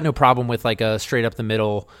know, I've got no problem with like a straight up the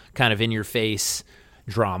middle kind of in your face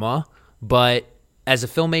drama. But as a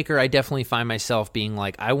filmmaker, I definitely find myself being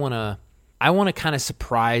like, I want to kind of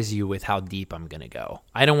surprise you with how deep I'm going to go.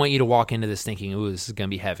 I don't want you to walk into this thinking, ooh, this is going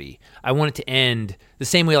to be heavy. I want it to end the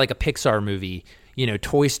same way like a Pixar movie, you know,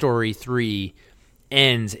 Toy Story 3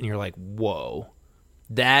 ends and you're like, whoa,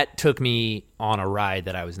 that took me on a ride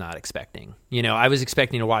that I was not expecting. You know, I was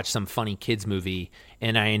expecting to watch some funny kids movie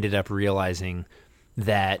and I ended up realizing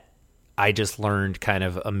that I just learned kind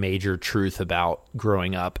of a major truth about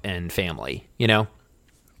growing up and family, you know?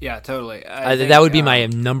 Yeah, totally. That would be my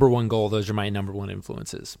number one goal. Those are my number one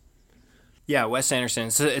influences. Yeah, Wes Anderson.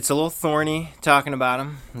 It's a little thorny talking about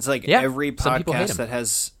him. It's like every podcast that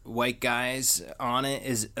has white guys on it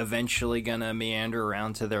is eventually going to meander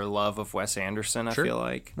around to their love of Wes Anderson, I feel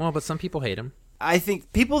like. Well, but some people hate him. I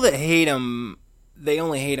think people that hate him, they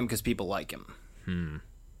only hate him because people like him.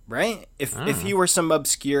 Right? If he were some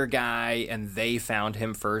obscure guy and they found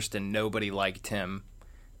him first and nobody liked him,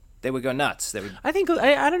 they would go nuts. I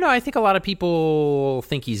don't know. I think a lot of people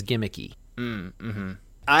think he's gimmicky.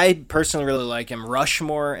 I personally really like him.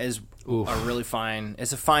 Rushmore is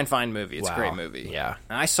it's a fine movie. It's a great movie. Yeah.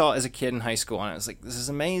 And I saw it as a kid in high school and I was like, this is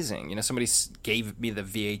amazing. You know, somebody gave me the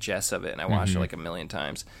VHS of it and I watched it like a million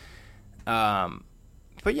times.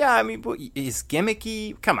 But yeah, I mean, is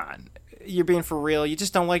gimmicky? Come on. You're being for real. You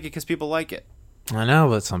just don't like it because people like it. I know,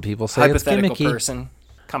 but some people say it's gimmicky. Hypothetical person.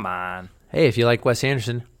 Come on. Hey, if you like Wes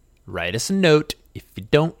Anderson, write us a note. If you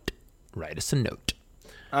don't, write us a note.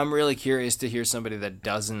 I'm really curious to hear somebody that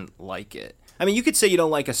doesn't like it. I mean, you could say you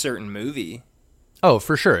don't like a certain movie. Oh,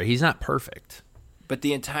 for sure. He's not perfect. But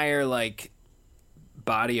the entire, like,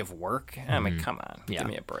 body of work? I mean, come on. Yeah. Give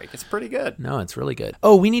me a break. It's pretty good. No, it's really good.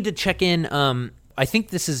 Oh, we need to check in. I think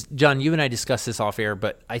this is, John, you and I discussed this off air,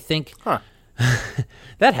 but I think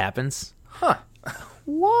that happens.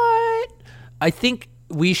 What? I think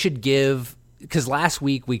we should give, because last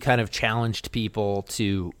week we kind of challenged people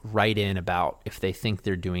to write in about if they think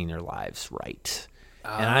they're doing their lives right.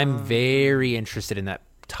 And I'm very interested in that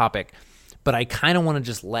topic, but I kind of want to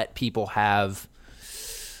just let people have,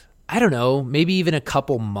 I don't know, maybe even a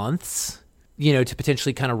couple months, you know, to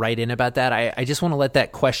potentially kind of write in about that. I just want to let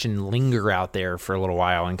that question linger out there for a little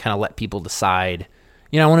while and kind of let people decide.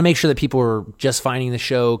 You know, I want to make sure that people who are just finding the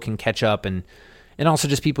show can catch up, and also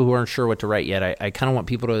just people who aren't sure what to write yet. I kind of want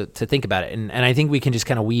people to think about it, and I think we can just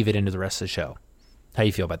kind of weave it into the rest of the show. How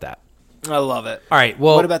you feel about that? I love it. All right,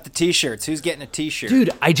 well... What about the T-shirts? Who's getting a T-shirt?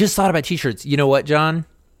 Dude, I just thought about T-shirts. You know what, John?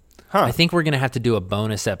 I think we're going to have to do a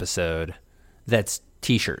bonus episode that's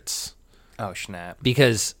T-shirts. Oh, snap.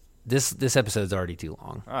 Because this episode's already too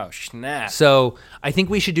long. Oh, snap. So I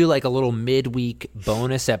think we should do like a little midweek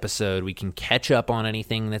bonus episode. We can catch up on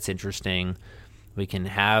anything that's interesting. We can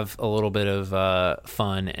have a little bit of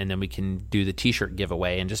fun, and then we can do the T-shirt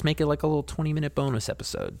giveaway and just make it like a little 20-minute bonus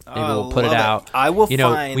episode. Maybe we'll put it out. I will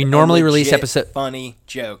find we normally a release episode funny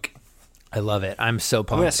joke. I love it. I'm so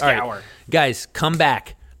pumped. I'm gonna scour. All right, guys, come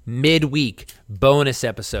back midweek bonus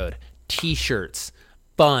episode. T-shirts,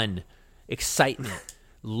 fun, excitement,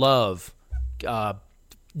 love,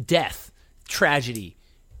 death, tragedy.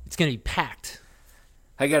 It's gonna be packed.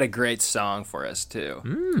 I got a great song for us, too.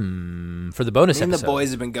 For the bonus episode. episode. The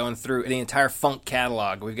boys have been going through the entire funk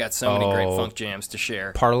catalog. We've got so many great funk jams to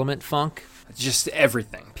share. Parliament funk? Just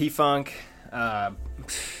everything. P-funk.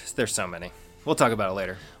 There's so many. We'll talk about it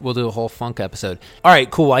later. We'll do a whole funk episode. All right,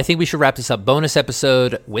 cool. I think we should wrap this up. Bonus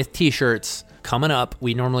episode with T-shirts coming up.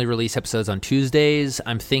 We normally release episodes on Tuesdays.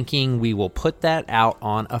 I'm thinking we will put that out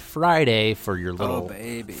on a Friday for your little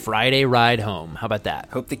Friday ride home. How about that?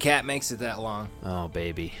 Hope the cat makes it that long. Oh,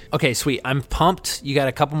 baby. Okay, sweet. I'm pumped. You got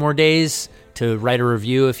a couple more days to write a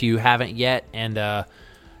review if you haven't yet. And,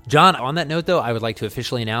 John, on that note, though, I would like to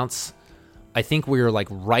officially announce, I think we're like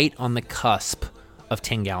right on the cusp of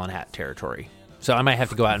 10-gallon hat territory. So I might have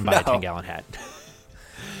to go out and buy a No. 10-gallon hat.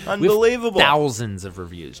 Unbelievable. We have thousands of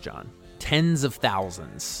reviews, John. Tens of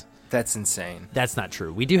thousands. That's insane. That's not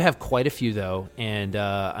true. We do have quite a few, though, and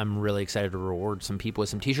I'm really excited to reward some people with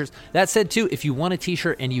some T-shirts. That said, too, if you want a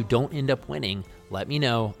T-shirt and you don't end up winning, let me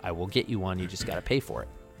know. I will get you one. You just got to pay for it.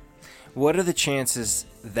 What are the chances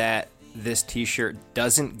that this T-shirt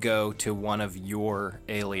doesn't go to one of your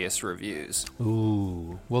Alias reviews?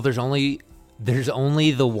 Ooh. Well, there's only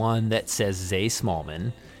the one that says Zay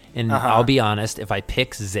Smallman, and I'll be honest, if I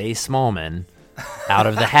pick Zay Smallman out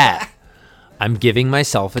of the hat, I'm giving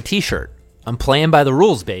myself a T-shirt. I'm playing by the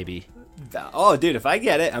rules, baby. Oh, dude, if I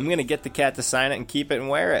get it, I'm going to get the cat to sign it and keep it and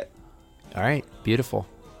wear it. All right, beautiful.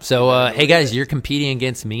 So, hey guys, you're competing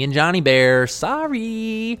against me and Johnny Bear.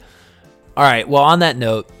 Sorry. All right, well, on that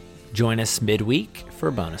note, join us midweek for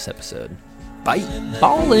a bonus episode. Bye.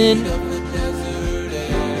 Ballin'.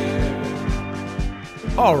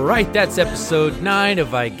 All right, that's episode 9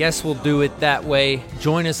 of I Guess We'll Do It That Way.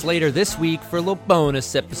 Join us later this week for a little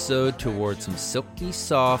bonus episode towards some silky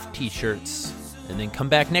soft T-shirts. And then come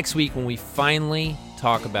back next week when we finally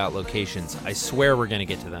talk about locations. I swear we're going to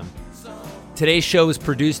get to them. Today's show is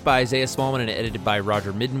produced by Isaiah Smallman and edited by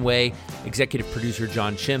Roger Middenway. Executive producer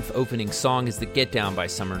John Schimpf. Opening song is The Get Down by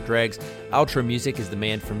Summer Dregs. Outro music is The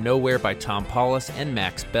Man From Nowhere by Tom Paulus and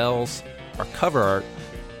Max Bells. Our cover art,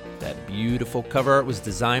 that beautiful cover art, was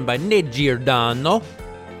designed by Ned Giordano.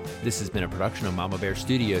 This has been a production of Mama Bear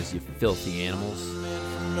Studios, you filthy animals.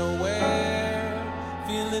 Nowhere,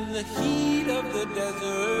 feeling the heat of the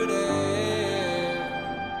desert air.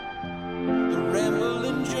 The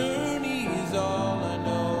rambling journey is all I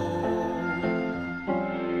know.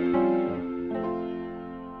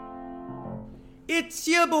 It's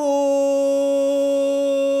your boy!